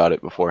and thought about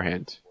it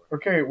beforehand.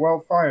 Okay, well,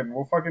 fine.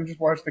 We'll fucking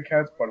just watch the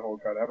cat's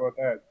butthole cut. How about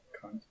that,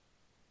 cunt?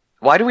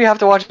 Why do we have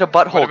to watch a What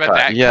butthole about cut?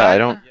 that Yeah, cut? I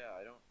don't.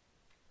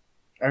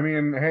 I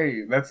mean,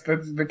 hey, that's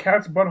the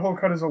cat's butthole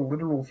cut is a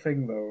literal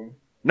thing, though.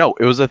 No,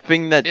 it was a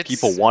thing that It's-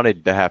 people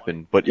wanted to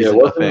happen, but Yeah, it isn't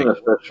a wasn't thing. an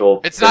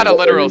official. It's not a thing.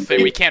 literal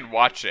thing. We can't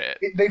watch it.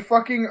 They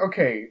fucking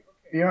okay.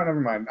 You know, what, never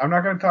mind. I'm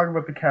not gonna talk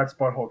about the cat's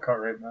butthole cut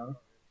right now.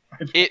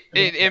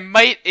 It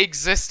might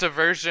exist a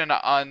version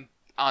on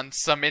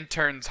some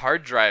intern's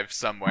hard drive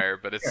somewhere,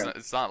 but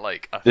it's not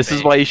like a This thing.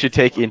 is why you should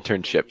take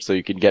internships, so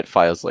you can get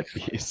files like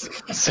these.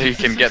 So you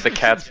can get the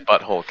cat's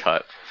butthole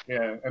cut.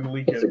 Yeah, and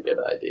leak That's a it good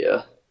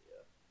idea.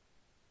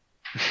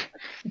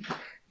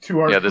 to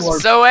our, Yeah, to this our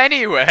So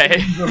anyway,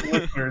 millions of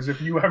listeners.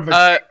 If you have the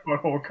Uh, cat's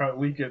butthole cut,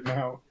 leak it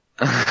now.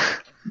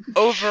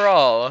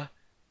 overall,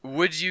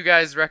 would you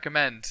guys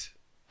recommend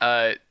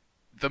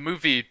the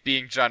movie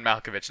being John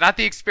Malkovich, not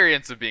the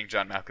experience of being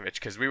John Malkovich,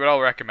 because we would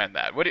all recommend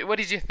that. What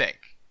did you think?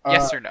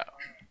 Yes or no?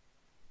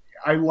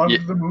 I loved Yeah.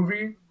 the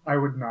movie. I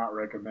would not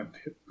recommend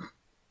it.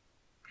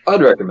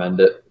 I'd recommend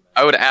it.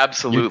 I would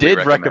absolutely You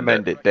did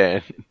recommend it,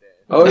 Dan.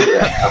 Oh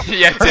yeah.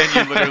 Yeah, Dan,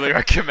 you literally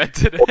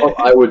recommended it. Well,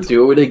 I would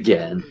do it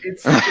again.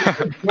 It's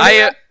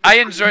I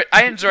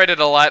enjoyed it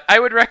a lot. I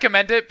would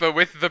recommend it, but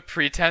with the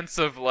pretense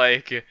of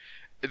like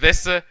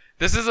this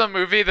is a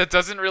movie that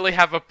doesn't really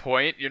have a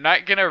point. You're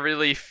not gonna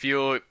really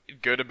feel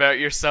good about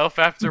yourself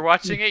after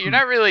watching it. You're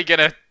not really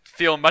gonna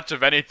feel much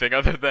of anything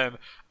other than,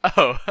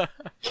 oh,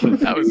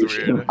 that was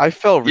weird. I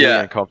felt really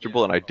Yeah.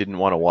 uncomfortable, and I didn't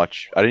want to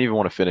watch. I didn't even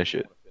want to finish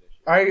it.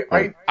 I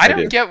I I don't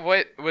did. get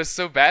what was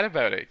so bad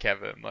about it,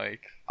 Kevin.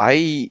 Like,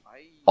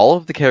 All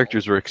of the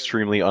characters were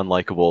extremely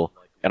unlikable,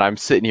 and I'm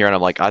sitting here and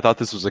I'm like, I thought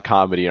this was a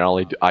comedy,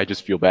 and I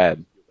just feel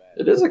bad.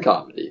 It is a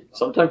comedy.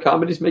 Sometimes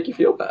comedies make you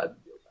feel bad.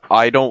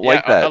 I don't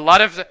like a that.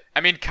 lot of,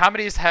 I mean,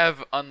 comedies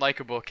have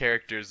unlikable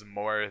characters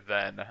more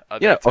than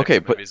other Yeah, types okay,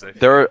 of but movies, I feel.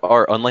 there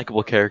are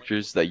unlikable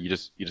characters that you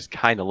just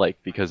kind of like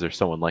because they're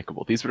so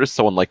unlikable. These were just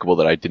so unlikable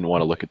that I didn't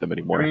want to look at them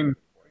anymore. I mean,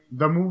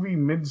 the movie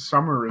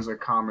Midsummer is a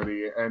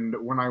comedy, and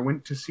when I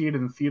went to see it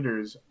in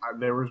theaters,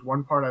 there was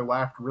one part I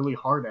laughed really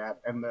hard at,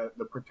 and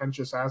the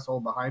pretentious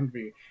asshole behind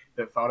me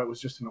that thought it was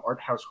just an art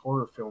house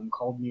horror film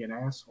called me an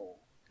asshole.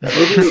 That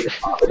movie is a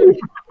comedy.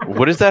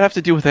 What does that have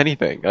to do with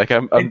anything? Like,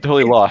 I'm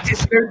totally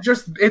lost.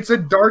 It's a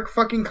dark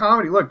fucking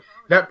comedy. Look,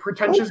 that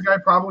pretentious guy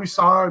probably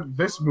saw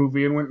this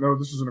movie and went, "No,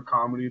 this isn't a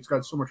comedy. It's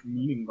got so much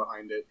meaning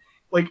behind it."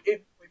 Like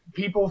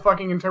people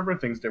fucking interpret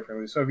things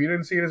differently. So if you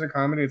didn't see it as a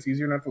comedy, it's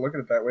easier not to look at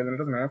it that way. Then it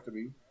doesn't have to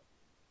be.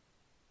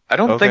 I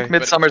don't Okay. think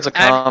Midsummer's a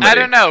comedy. I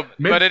don't know,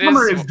 but it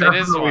Midsummer is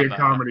definitely one, a though.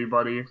 comedy,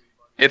 buddy.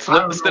 It's I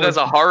don't listed know. as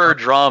a horror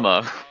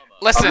drama.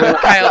 Listen,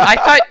 Kyle,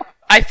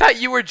 I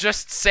thought you were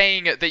just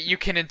saying that you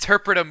can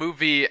interpret a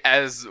movie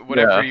as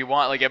whatever Yeah. you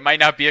want. Like, it might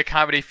not be a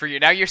comedy for you.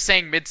 Now you're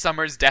saying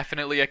Midsummer's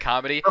definitely a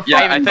comedy. The Yeah, I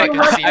I haven't think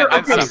fucking seen okay, I'm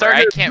Midsummer.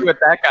 starting I to can't. agree with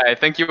that guy. I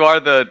think you are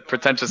the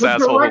pretentious The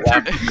asshole who director-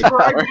 laughed at the Midsummer.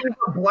 director is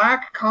a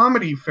black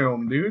comedy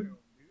film, dude.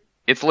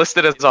 It's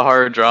listed as a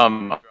horror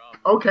drama.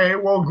 Okay,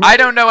 well, I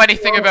don't know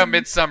anything about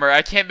Midsummer.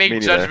 I can't make Me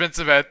neither. judgments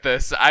about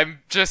this. I'm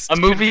just A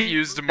movie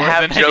confused more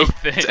have than jokes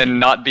anything. and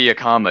not be a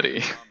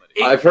comedy.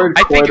 I've heard.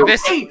 I think quite a-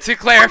 this, to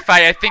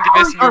clarify, I think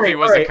this movie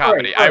was a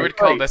comedy. I would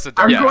call this a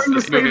dark Yes, comedy.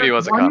 this movie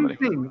was a comedy.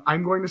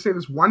 I'm going to say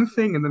this one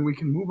thing, and then we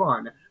can move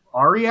on.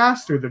 Ari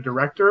Aster, the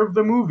director of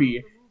the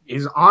movie,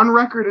 is on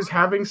record as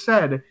having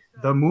said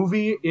the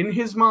movie, in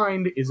his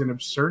mind, is an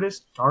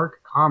absurdist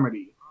dark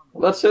comedy.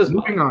 Well, that's his.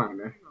 Moving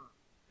on.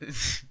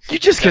 You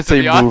just can't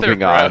say The author, moving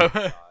bro.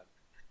 on.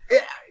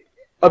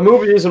 A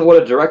movie isn't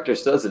what a director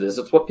says it is;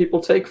 it's what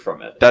people take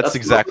from it. That's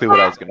exactly what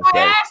I was going to My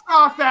say. ass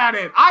off at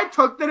it. I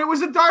took that it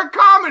was a dark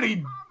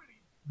comedy.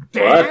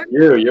 Dan. What?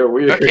 You're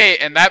weird. Okay,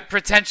 and that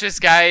pretentious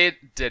guy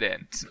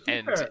didn't.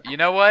 And you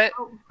know what?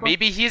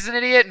 Maybe he's an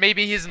idiot,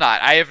 maybe he's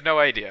not. I have no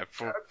idea.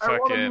 I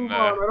want to move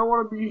on. I don't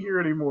want to be here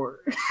anymore.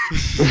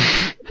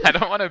 I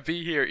don't want to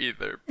be here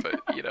either, but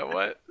you know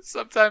what?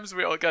 Sometimes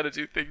we all gotta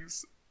do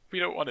things we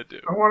don't want to do.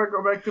 I want to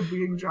go back to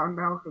being John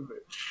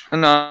Malkovich.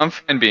 No, I'm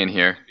fine being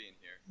here.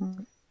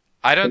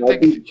 I don't Can I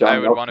be think John I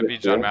would want to be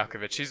Malkovich, John yeah?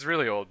 Malkovich. He's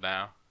really old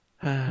now.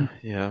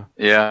 Yeah.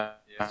 Yeah.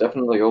 He's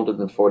definitely older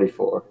than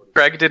 44.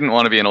 Greg didn't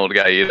want to be an old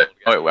guy either.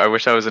 I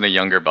wish I was in a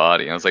younger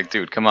body. I was like,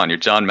 dude, come on, you're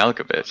John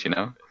Malkovich, you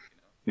know?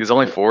 He was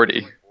only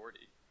 40.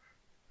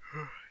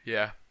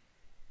 Yeah.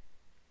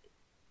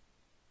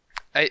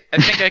 I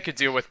think I could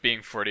deal with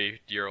being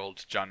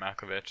 40-year-old John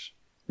Malkovich.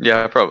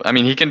 Yeah, probably. I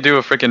mean, he can do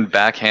a freaking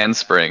back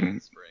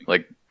handspring,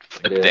 like,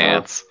 flip Yeah.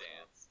 dance.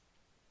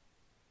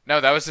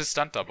 No, that was his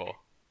stunt double.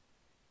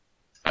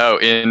 Oh,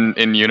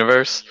 in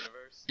universe?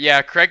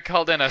 Yeah, Craig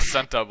called in a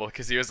stunt double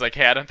because he was like,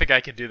 "Hey, I don't think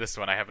I can do this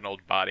one. I have an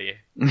old body."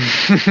 And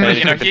You know,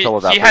 you can tell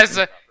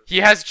that he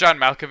has John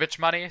Malkovich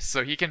money,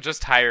 so he can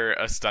just hire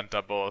a stunt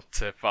double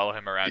to follow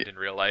him around in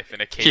real life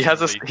and occasionally.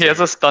 He has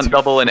a stunt do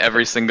double in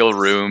every single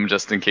room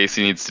just in case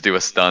he needs to do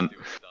a stunt.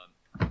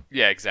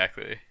 Yeah,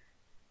 exactly.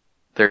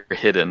 They're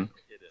hidden,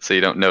 so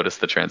you don't notice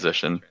the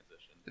transition.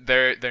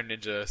 They're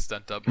ninja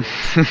stunt doubles.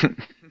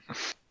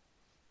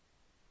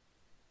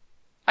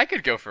 I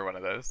could go for one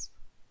of those.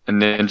 A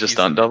ninja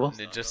stunt double?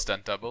 Ninja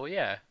stunt double,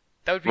 yeah.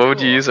 That would be What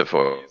would you cool. use it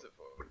for?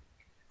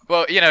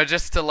 Well, you know,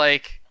 just to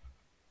like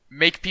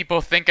make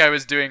people think I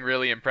was doing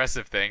really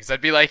impressive things. I'd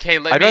be like, "Hey,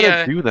 I'd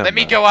rather do them, let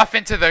me though. go off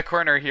into the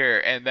corner here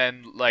and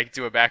then like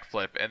do a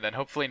backflip, and then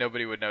hopefully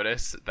nobody would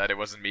notice that it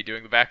wasn't me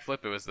doing the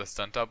backflip, it was the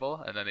stunt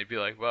double, and then they'd be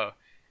like, "Whoa,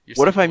 you're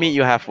What so if I cool." meet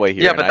you halfway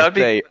here? Yeah, and but I that'd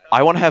be- say,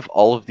 I want to have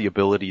all of the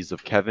abilities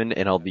of Kevin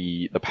and all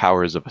the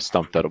powers of a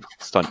stunt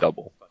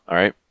double. All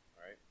right.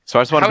 So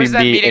I just want to How be is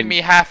that me. meeting and-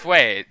 me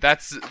halfway?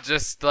 That's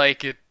just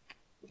like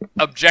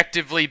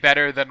objectively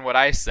better than what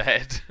I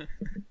said.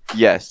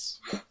 Yes.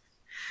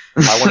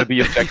 I want to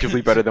be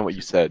objectively better than what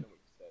you said.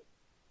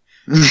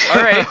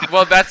 All right,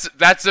 well that's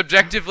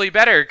objectively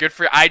better. Good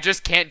for. I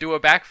just can't do a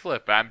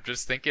backflip. I'm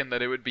just thinking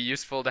that it would be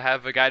useful to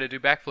have a guy to do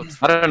backflips.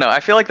 I don't know. I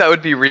feel like that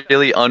would be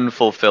really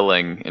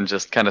unfulfilling and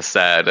just kind of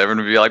sad.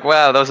 Everyone would be like,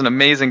 "Wow, that was an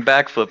amazing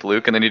backflip,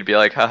 Luke," and then you'd be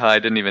like, "Haha, I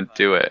didn't even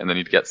do it," and then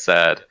you'd get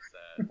sad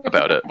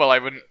about it. Well, I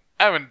wouldn't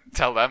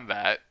tell them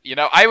that. You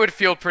know, I would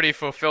feel pretty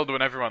fulfilled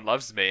when everyone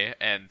loves me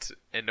and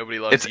nobody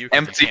loves It's you 'cause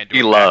you empty can't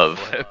do a love.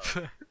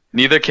 backflip.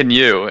 Neither can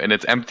you, and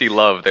it's empty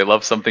love. They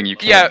love something you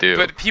Yeah, can't do.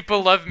 but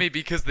people love me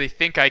because they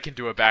think I can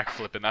do a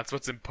backflip, and that's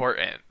what's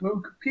important.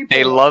 Luke, people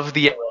They love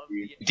the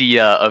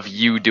idea of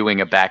you doing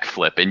a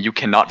backflip, and you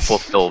cannot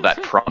fulfill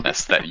that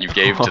promise that you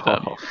gave to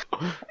them.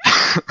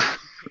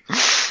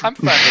 I'm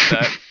fine with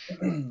that.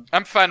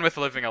 I'm fine with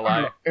living a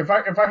lie. If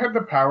I had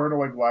the power to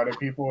like lie to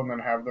people and then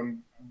have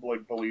them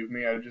like believe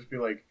me, I'd just be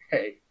like,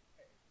 hey.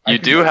 I You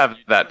can do have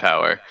that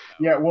power.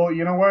 Yeah, well,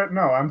 you know what?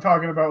 No, I'm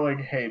talking about like,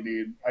 hey,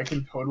 dude, I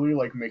can totally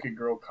like make a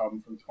girl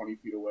come from 20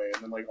 feet away,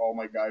 and then like all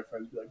my guy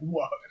friends be like,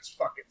 whoa, that's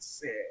fucking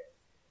sick,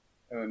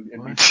 and then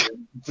it'd be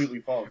completely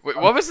false. Wait,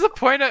 what was the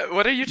point of?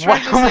 What are you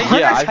trying to say?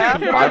 Yeah, just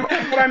happened?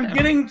 What I'm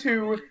getting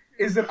to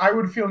is that I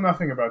would feel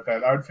nothing about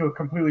that. I would feel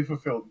completely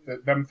fulfilled.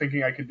 Them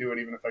thinking I could do it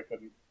even if I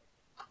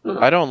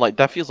couldn't. I don't like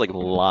that. Feels like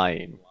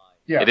lying.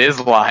 Yeah, It is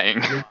lying.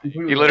 it's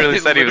completely- He literally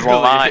It said he was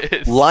literally lying.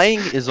 is. Lying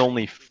is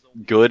only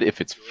good if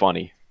it's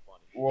funny.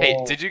 Hey,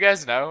 Whoa. did you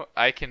guys know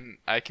I can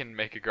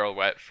make a girl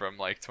wet from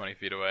like 20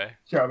 feet away?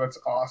 Yeah, that's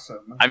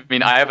awesome. I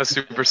mean, I have a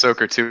super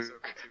soaker too.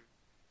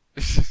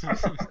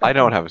 I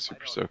don't have a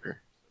super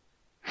soaker.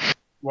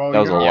 Well, That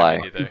was you're a not- lie.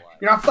 Neither.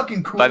 You're not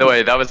fucking cool. By the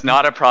way, that was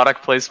not a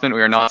product placement.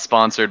 We are not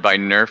sponsored by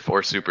Nerf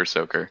or Super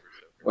Soaker.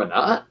 What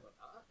not?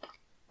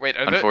 Wait,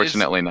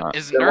 Unfortunately, not.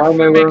 is Then why am I Nerf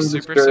make wearing this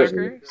Super jersey?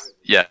 Soakers?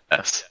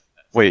 Yes,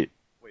 Wait.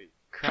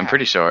 I'm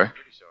pretty sure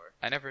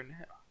I never knew.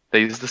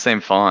 they use the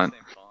same font.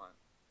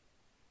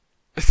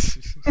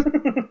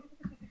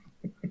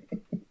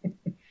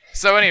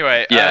 So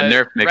anyway, Yeah,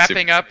 Nerf makes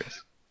wrapping Super up.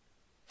 Soakers.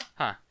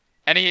 Huh.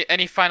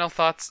 Any final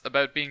thoughts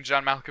about being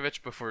John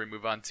Malkovich before we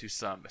move on to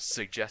some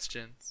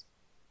suggestions?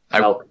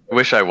 I Malkovich.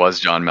 wish I was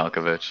John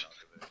Malkovich.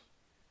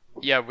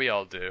 Yeah, we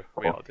all do.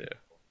 We all do.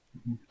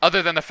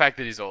 Other than the fact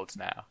that he's old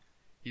now.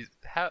 He's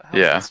how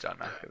Yeah. old is John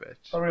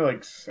Malkovich? Probably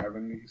like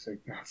 70, like,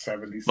 not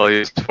 70. Well,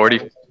 he's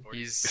 40,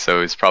 He's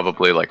so he's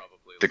probably like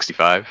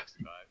 65.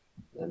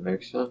 That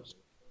makes sense.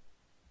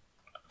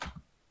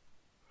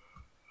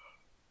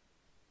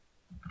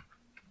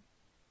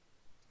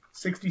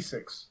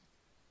 $66.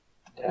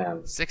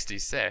 Damn.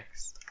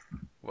 66.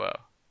 Whoa.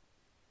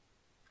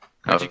 Oh,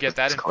 Where'd you get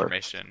that that's clever.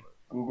 information?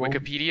 Google.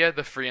 Wikipedia,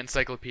 the free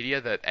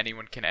encyclopedia that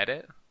anyone can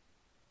edit?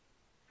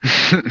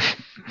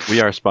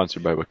 We are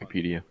sponsored by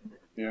Wikipedia.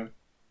 Yeah,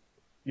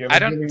 I they're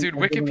don't, giving- dude.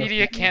 they're giving us Wikipedia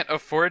money. can't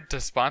afford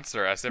to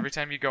sponsor us. Every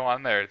time you go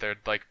on there, they're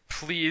like,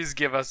 "Please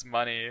give us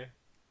money."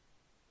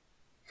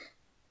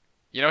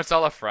 You know, it's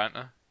all a front.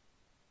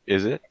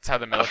 Is it? It's how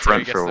the military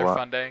front gets for their what?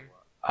 funding.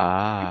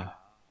 Ah.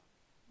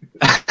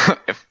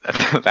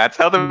 If that's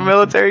how the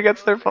military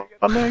gets their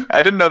funding?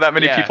 I didn't know that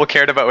many Yeah. people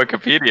cared about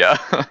Wikipedia.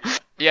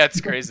 Yeah,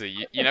 it's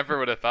crazy. You never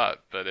would have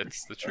thought, but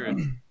it's the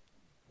truth.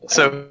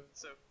 So,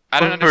 I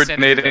don't we're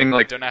understand it either, donating,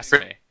 like, don't ask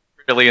me.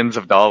 billions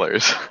of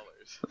dollars.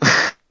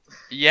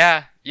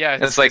 Yeah,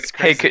 It's like, it's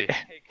hey,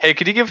 crazy.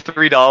 could you give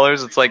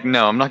 $3? It's like,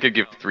 no, I'm not gonna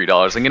give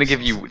 $3. I'm gonna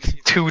give you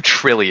 $2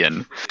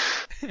 trillion.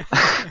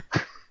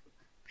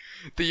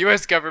 The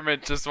U.S.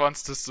 government just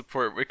wants to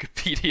support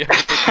Wikipedia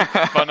for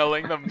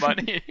funneling the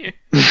money.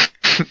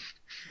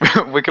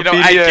 Wikipedia. You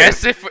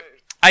know,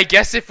 I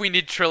guess if we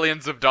need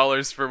trillions of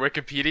dollars for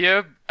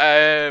Wikipedia,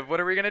 what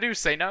are we gonna do?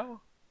 Say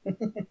no?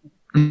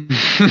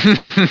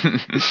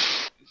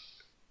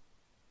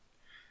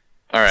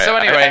 All right. So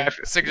anyway,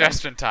 I-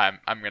 suggestion time.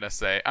 I'm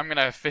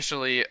gonna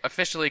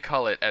officially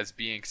call it as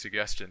being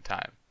suggestion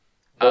time.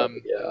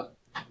 Yeah.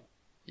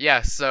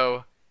 Yeah.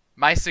 So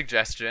my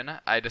suggestion,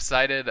 I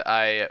decided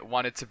I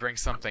wanted to bring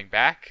something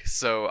back,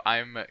 so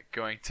I'm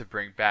going to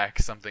bring back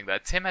something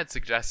that Tim had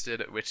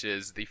suggested, which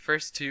is the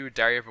first 2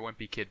 Diary of a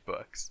Wimpy Kid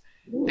books.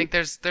 I think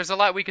there's a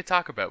lot we could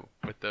talk about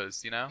with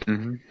those, you know.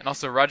 Mhm. And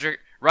also,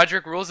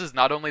 Roderick Rules is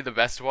not only the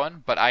best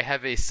one, but I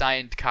have a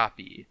signed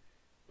copy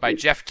by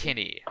Jeff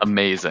Kinney,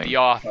 Amazing. the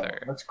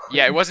author. That's crazy.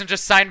 Yeah, it wasn't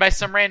just signed by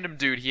some random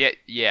dude. It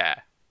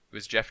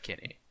was Jeff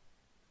Kinney.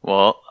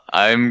 Well,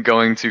 I'm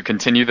going to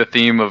continue the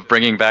theme of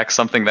bringing back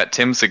something that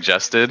Tim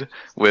suggested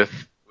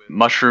with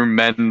Mushroom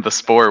Men: The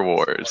Spore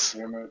Wars.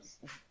 Damn it.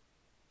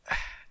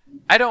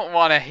 I don't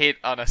want to hate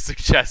on a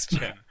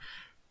suggestion,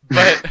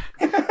 but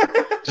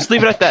Just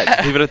leave it at that.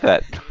 Just leave it at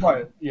that.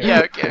 But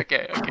yeah,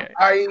 okay.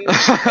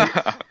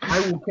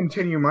 I will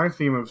continue my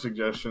theme of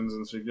suggestions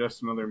and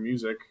suggest another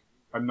music.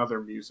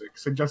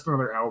 Suggest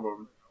another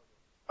album.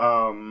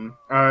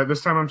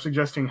 This time I'm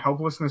suggesting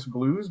Helplessness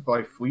Blues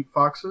by Fleet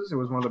Foxes. It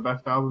was one of the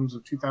best albums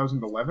of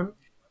 2011,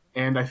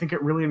 and I think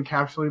it really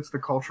encapsulates the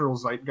cultural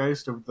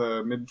zeitgeist of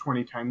the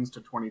mid-2010s to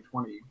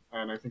 2020,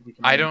 and I think we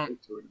can I don't-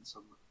 relate to it in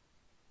some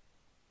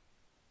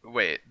way.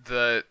 Wait,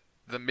 the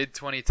mid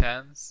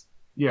 2010s?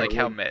 Yeah, Like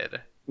how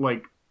mid?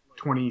 like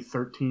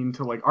 2013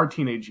 to like our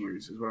teenage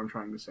years is what I'm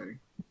trying to say.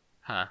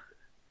 Huh.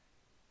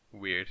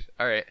 Weird.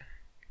 All right,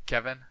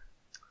 Kevin.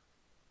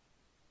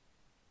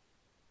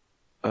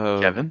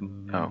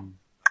 Kevin? Oh.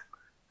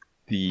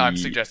 I'm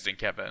suggesting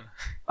Kevin.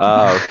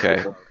 Oh,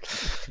 okay.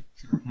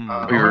 We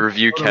I'll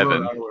review go to Rhode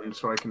Kevin. Island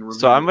so I can review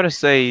So I'm gonna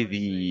say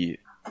the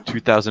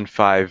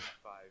 2005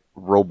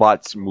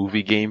 Robots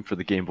movie game for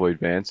the Game Boy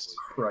Advance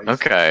Christ.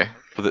 Okay.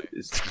 for the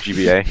it's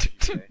GBA.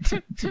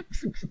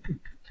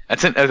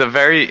 That's a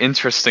very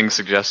interesting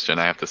suggestion,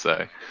 I have to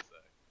say.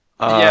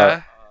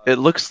 Yeah. It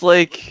looks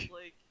like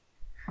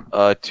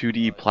a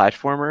 2D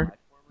platformer,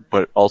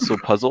 but also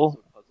puzzle,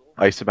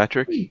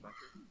 isometric.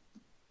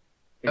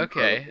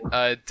 Okay.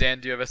 Dan,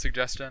 do you have a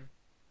suggestion?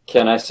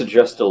 Can I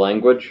suggest a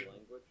language?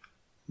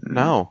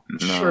 No.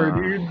 Sure,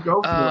 dude,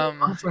 go for it.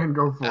 Um, I'm saying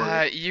go for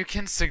it. You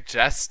can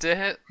suggest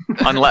it.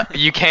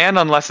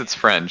 Unless it's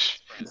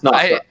French. It's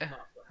not.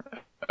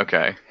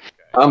 Okay.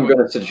 I'm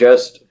gonna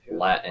suggest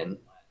Latin.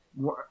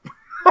 What?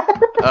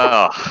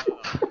 Oh.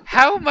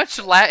 How much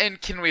Latin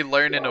can we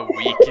learn in a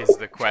week is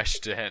the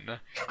question.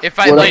 If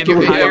I Well, like, that's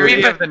what we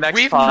we've, have the next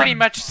we've pod pretty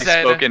much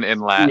said spoken in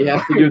Latin. We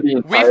have to do the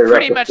We've entire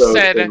pretty much episode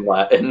said- in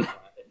Latin.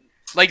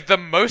 like the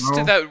most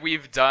No. that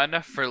we've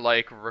done for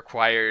like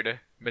required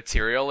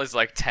material is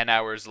like 10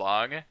 hours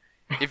long.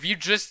 If you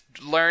just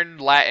learn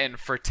Latin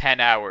for 10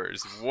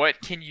 hours, what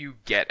can you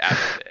get out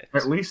of it?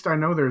 At least I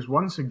know there's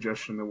one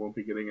suggestion that won't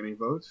be getting any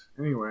votes.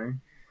 Anyway.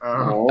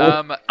 Oh.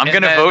 I'm and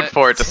gonna then vote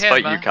for it Tim,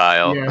 despite you,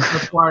 Kyle. Yeah,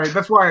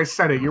 that's why I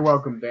said it. You're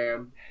welcome,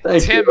 Dan.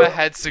 Thank Tim you.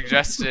 had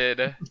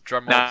suggested,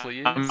 drumroll Nah,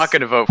 please. I'm not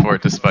gonna vote for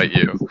it despite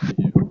you.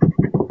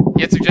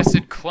 He had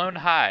suggested Clone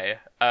High,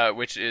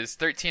 which is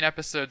 13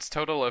 episodes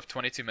total of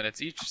 22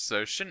 minutes each,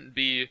 so shouldn't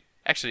be...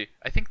 Actually,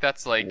 I think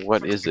that's like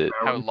What is it?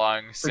 how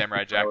long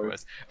Samurai Jack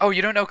was. Oh,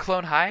 you don't know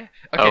Clone High?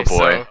 Okay, Oh,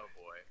 boy. so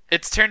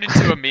it's turned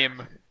into a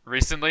meme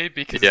recently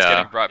because it's Yeah.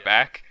 getting brought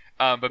back.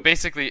 But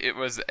basically, it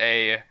was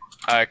a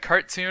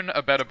cartoon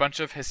about a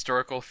bunch of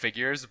historical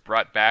figures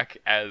brought back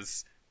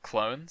as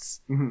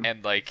clones Mhm.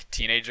 and like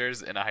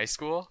teenagers in a high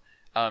school.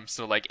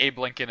 So like Abe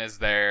Lincoln is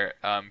there,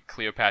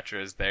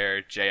 Cleopatra is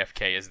there,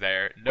 JFK is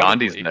there.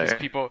 Gandhi's Notably, 'cause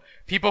there.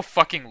 People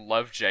fucking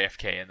love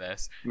JFK in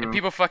this, Yeah. and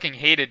people fucking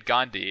hated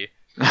Gandhi.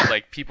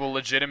 Like people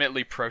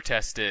legitimately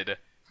protested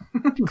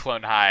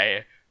Clone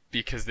High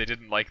because they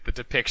didn't like the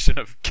depiction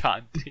of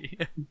Gandhi.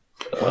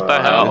 What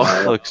the hell?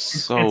 This looks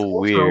so It's also-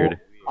 weird.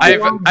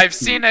 I've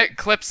seen it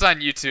clips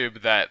on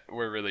YouTube that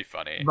were really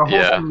funny. The whole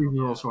Yeah. series is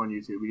also on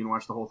YouTube. You can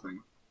watch the whole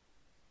thing.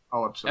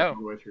 I'll absolutely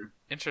go with you.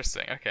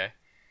 Interesting. Okay.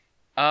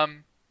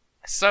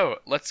 So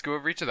let's go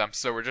over each of them.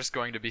 So we're just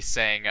going to be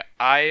saying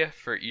I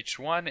for each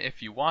one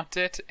if you want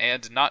it,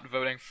 and not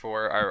voting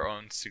for our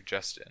own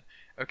suggestion.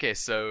 Okay.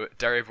 So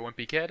Diary of a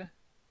Wimpy Kid.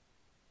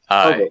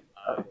 I.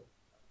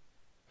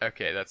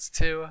 Okay, that's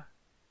 2.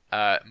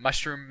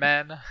 Mushroom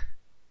Men.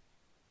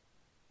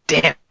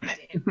 Damn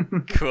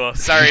it. Cool.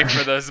 Sorry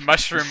for those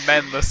Mushroom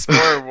Men, the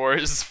Spore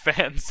Wars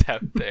fans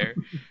out there.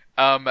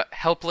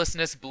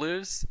 Helplessness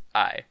Blues.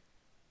 I.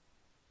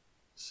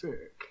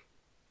 Sick.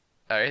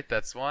 Alright,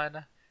 that's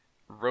 1.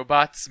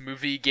 Robots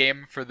Movie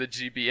Game for the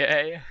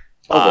GBA.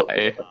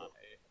 I.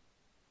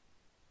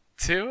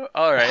 2.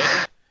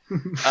 Alright.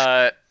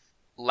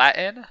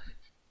 Latin.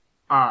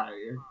 I.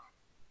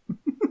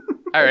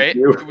 Alright,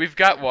 you. we've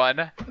got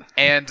 1.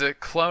 And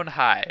Clone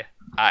High.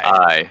 I.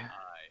 I.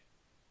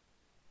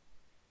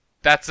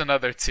 That's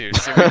another 2.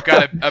 So we've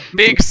got a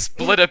big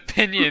split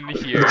opinion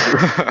here.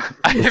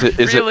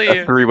 Is it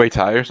a three-way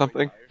tie or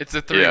something? It's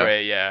a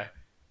 3-way, yeah.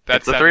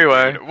 That's It's a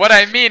 3-way. What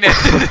I mean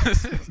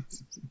is,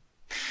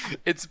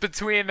 it's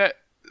between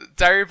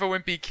Diary of a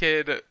Wimpy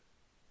Kid,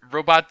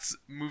 Robots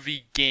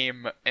Movie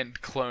Game,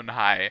 and Clone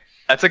High.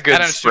 That's a I good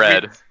don't know,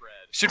 spread.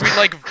 Should we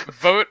like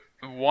vote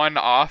one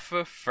off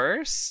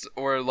first,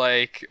 or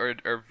like,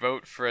 or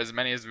vote for as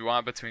many as we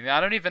want between? I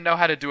don't even know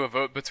how to do a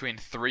vote between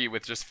 3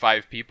 with just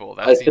 5 people.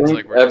 That I seems think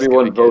like we're just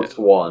everyone gonna votes get...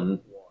 one.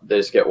 They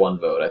just get one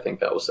vote. I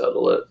think that will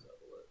settle it.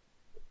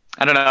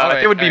 I don't know. I think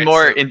Alright, it would be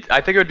alright, more. so-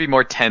 I think it would be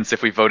more tense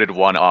if we voted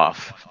one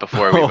off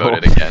before we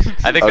voted again.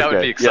 I think that would be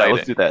Okay, exciting. yeah,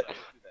 let's do that.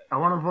 I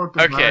want to vote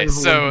the Okay, Diary of a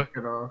so- Wimpy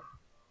Kid off.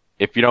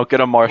 If you don't get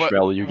a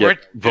marshmallow, you get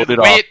voted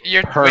off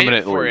You're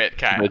permanently wait for it, to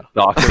Kyle. the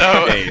doctor's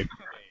So- name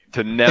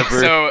to never,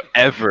 So,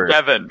 ever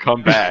Devin.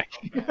 come back.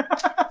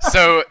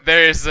 so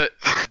there's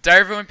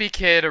Diary of a Wimpy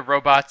Kid,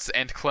 Robots,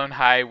 and Clone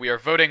High. We are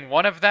voting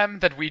one of them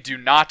that we do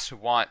not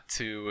want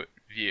to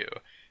view.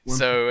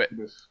 So,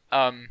 This.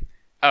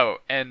 oh,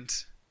 and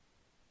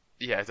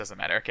yeah, it doesn't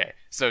matter. Okay,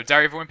 so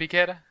Diary of a Wimpy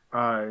Kid.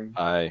 I.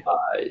 I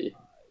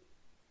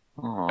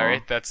Aw. All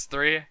right, that's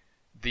 3.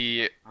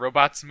 The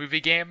Robots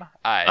movie game.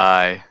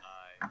 Aye.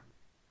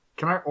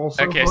 Can I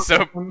also Okay, vote so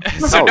this one?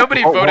 so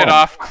nobody oh, voted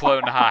wow. off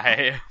Clone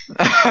High.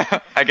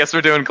 I guess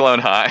we're doing Clone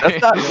High.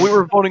 That's not. We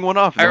were voting one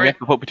off. And then we Alright. have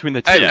to vote between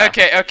the two. Yeah.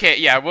 Okay,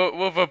 yeah,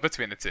 we'll vote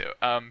between the 2.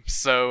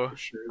 So For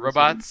sure, this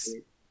Robots is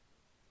great.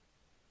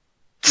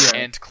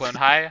 Yeah, and Clone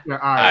High. yeah,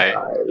 I.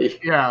 Aye.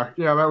 Yeah,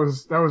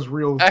 that was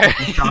real Alright.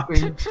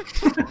 shocking.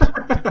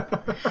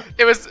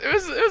 It was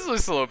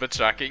just a little bit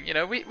shocking. You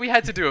know, we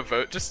had to do a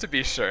vote just to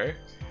be sure.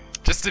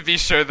 Just to be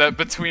sure that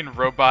between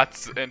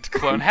Robots and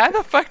Clone, how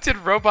the fuck did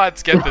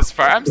Robots get this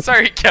far? I'm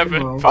sorry,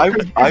 Kevin.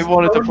 I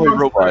wanted to play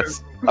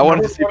robots. I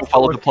wanted to see if it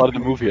followed the plot of the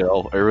movie at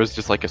all, or it was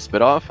just like a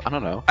spit-off. I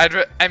don't know.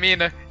 I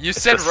mean, you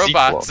said a sequel.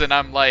 Robots, and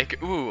I'm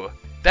like, ooh,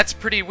 that's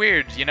pretty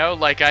weird. You know,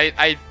 like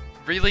I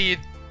really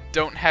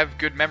don't have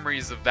good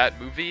memories of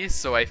that movie,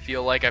 so I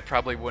feel like I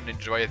probably wouldn't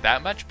enjoy it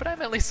that much. But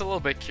I'm at least a little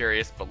bit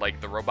curious. But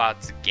like the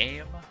Robots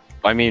game.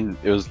 I mean,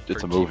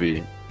 it's a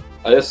movie.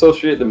 I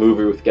associate the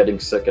movie with getting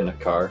sick in a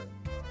car.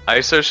 I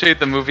associate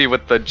the movie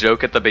with the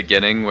joke at the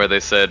beginning where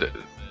they said,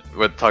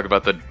 would talk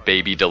about the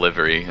baby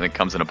delivery and it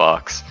comes in a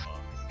box.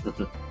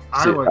 See,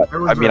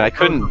 I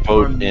couldn't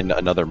vote in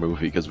another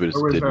movie because we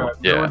just didn't.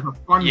 Yeah,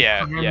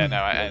 trans, no,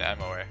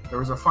 I'm aware. There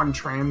was a fun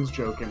trans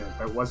joke in it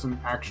that wasn't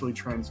actually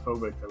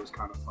transphobic. That was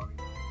kind of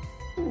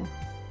funny.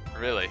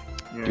 Really?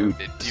 Yeah. Dude,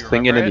 Do you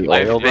singing remember in it? the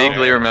I oil, though?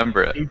 vaguely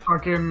remember it. He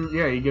fucking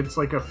he gets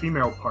like a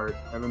female part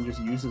and then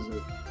just uses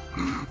it.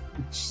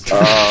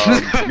 You're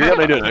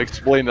gonna need to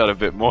explain that a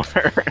bit more.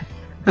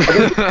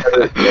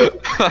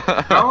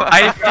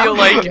 I feel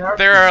like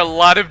there are a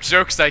lot of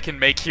jokes I can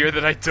make here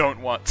that I don't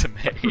want to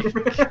make.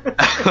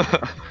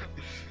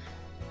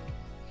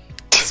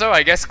 So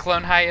I guess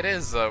Clone High it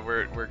is.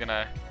 We're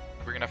gonna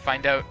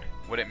find out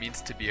what it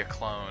means to be a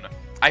clone.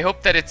 I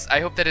hope that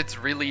it's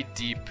really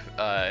deep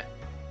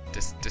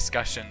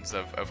discussions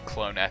of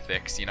clone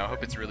ethics. You know, I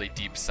hope it's really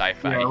deep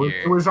sci-fi Yeah,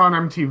 here. it was on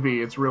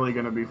MTV. It's really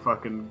gonna be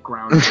fucking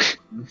grounded.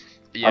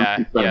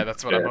 Yeah,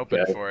 that's what I'm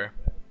hoping for.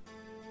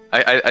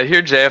 I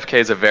hear JFK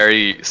is a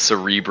very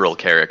cerebral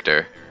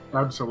character.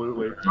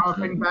 Absolutely.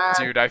 Nothing bad.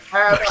 Dude, I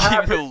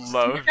fucking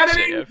love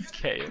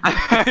JFK.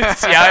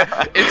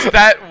 Yeah, it's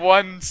that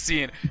one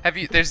scene.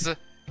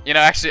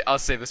 Actually, I'll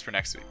save this for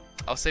next week.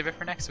 I'll save it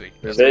for next week.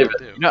 That's Save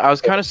what I'll it. do. You know, I was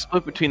kind of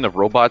split between the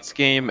robots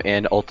game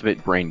and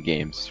Ultimate Brain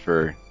Games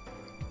for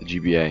the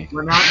GBA,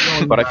 We're not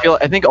going but back.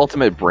 I think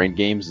Ultimate Brain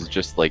Games is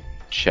just like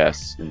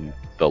chess and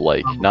the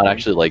like, not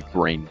actually like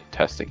brain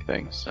testing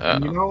things. You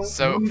know,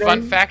 So, one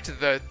fun day- fact: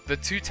 the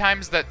 2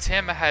 times that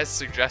Tim has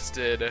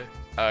suggested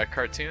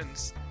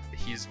cartoons,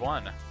 he's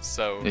won.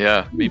 So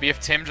Yeah. maybe if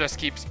Tim just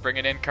keeps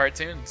bringing in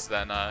cartoons,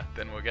 then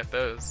we'll get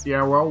those.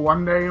 Yeah, well,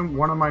 one day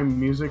one of my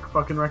music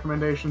fucking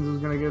recommendations is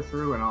gonna get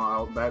through,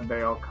 and that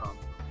day I'll come.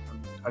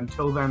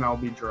 Until then, I'll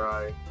be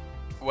dry.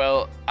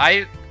 Well,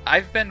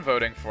 I've been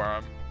voting for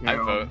him. You I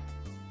know, vote.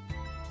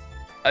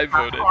 I not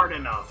voted. hard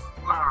enough.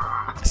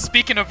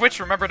 Speaking of which,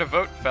 remember to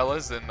vote,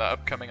 fellas, in the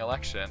upcoming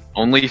election.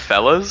 Only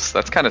fellas?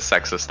 That's kind of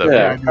sexist of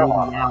Yeah. you.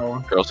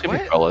 Wow. Girls can be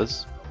What?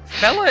 fellas.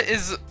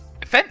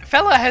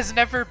 Fella has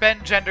never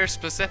been gender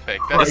specific.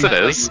 Yes, it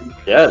is.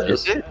 Yeah, it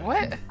is.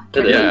 What?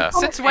 It Yeah. is.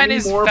 Since when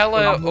is Any more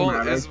fella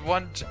problematic? is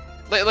one?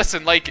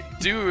 Listen, like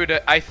dude,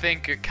 I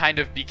think kind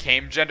of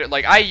became gender.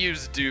 Like I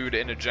use dude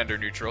in a gender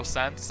neutral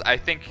sense. I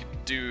think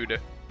dude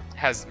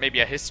has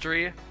maybe a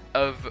history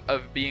of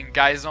being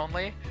guys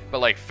only, but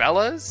like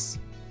fellas.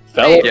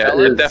 Fella Yeah,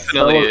 it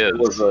definitely fella is.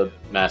 was a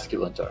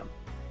masculine term.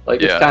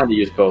 Like, Yeah. it's kind of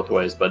used both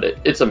ways, but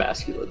it's a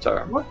masculine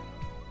term. What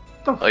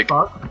the Like-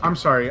 fuck? I'm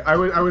sorry. I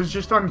was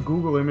just on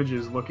Google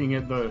Images looking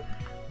at the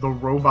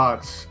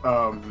robots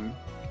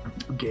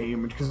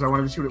game because I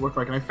wanted to see what it looked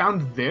like, and I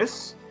found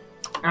this,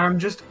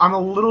 and I'm a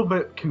little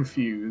bit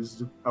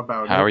confused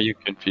about it. How are you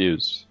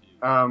confused?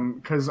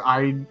 Because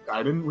I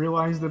didn't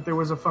realize that there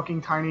was a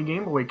fucking tiny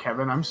Game Boy,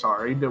 Kevin. I'm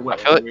sorry. I feel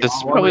like this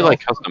is probably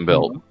like custom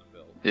built.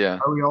 Yeah.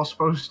 Are we all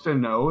supposed to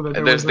know that?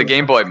 And there's the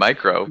Game Boy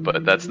Micro,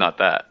 but that's not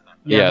that.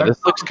 Yeah, that's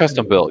this looks not-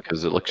 custom built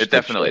because it looks. It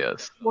definitely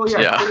is. Well, yeah,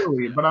 Yeah.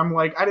 clearly. But I'm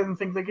like, I didn't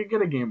think they could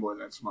get a Game Boy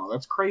that small.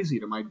 That's crazy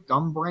to my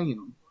dumb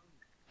brain.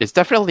 It's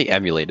definitely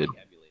emulated.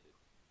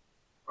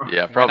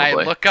 Yeah, When I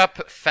probably. look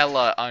up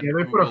fella on Yeah,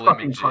 they put a Google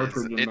fucking Images,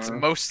 cartridge in it's there.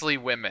 mostly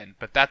women,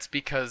 but that's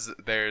because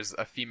there's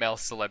a female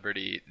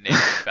celebrity named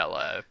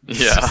Fella.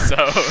 Yeah. So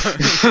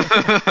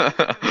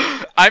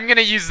I'm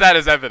gonna use that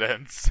as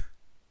evidence.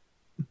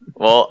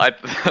 Well,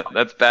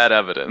 that's bad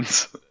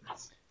evidence.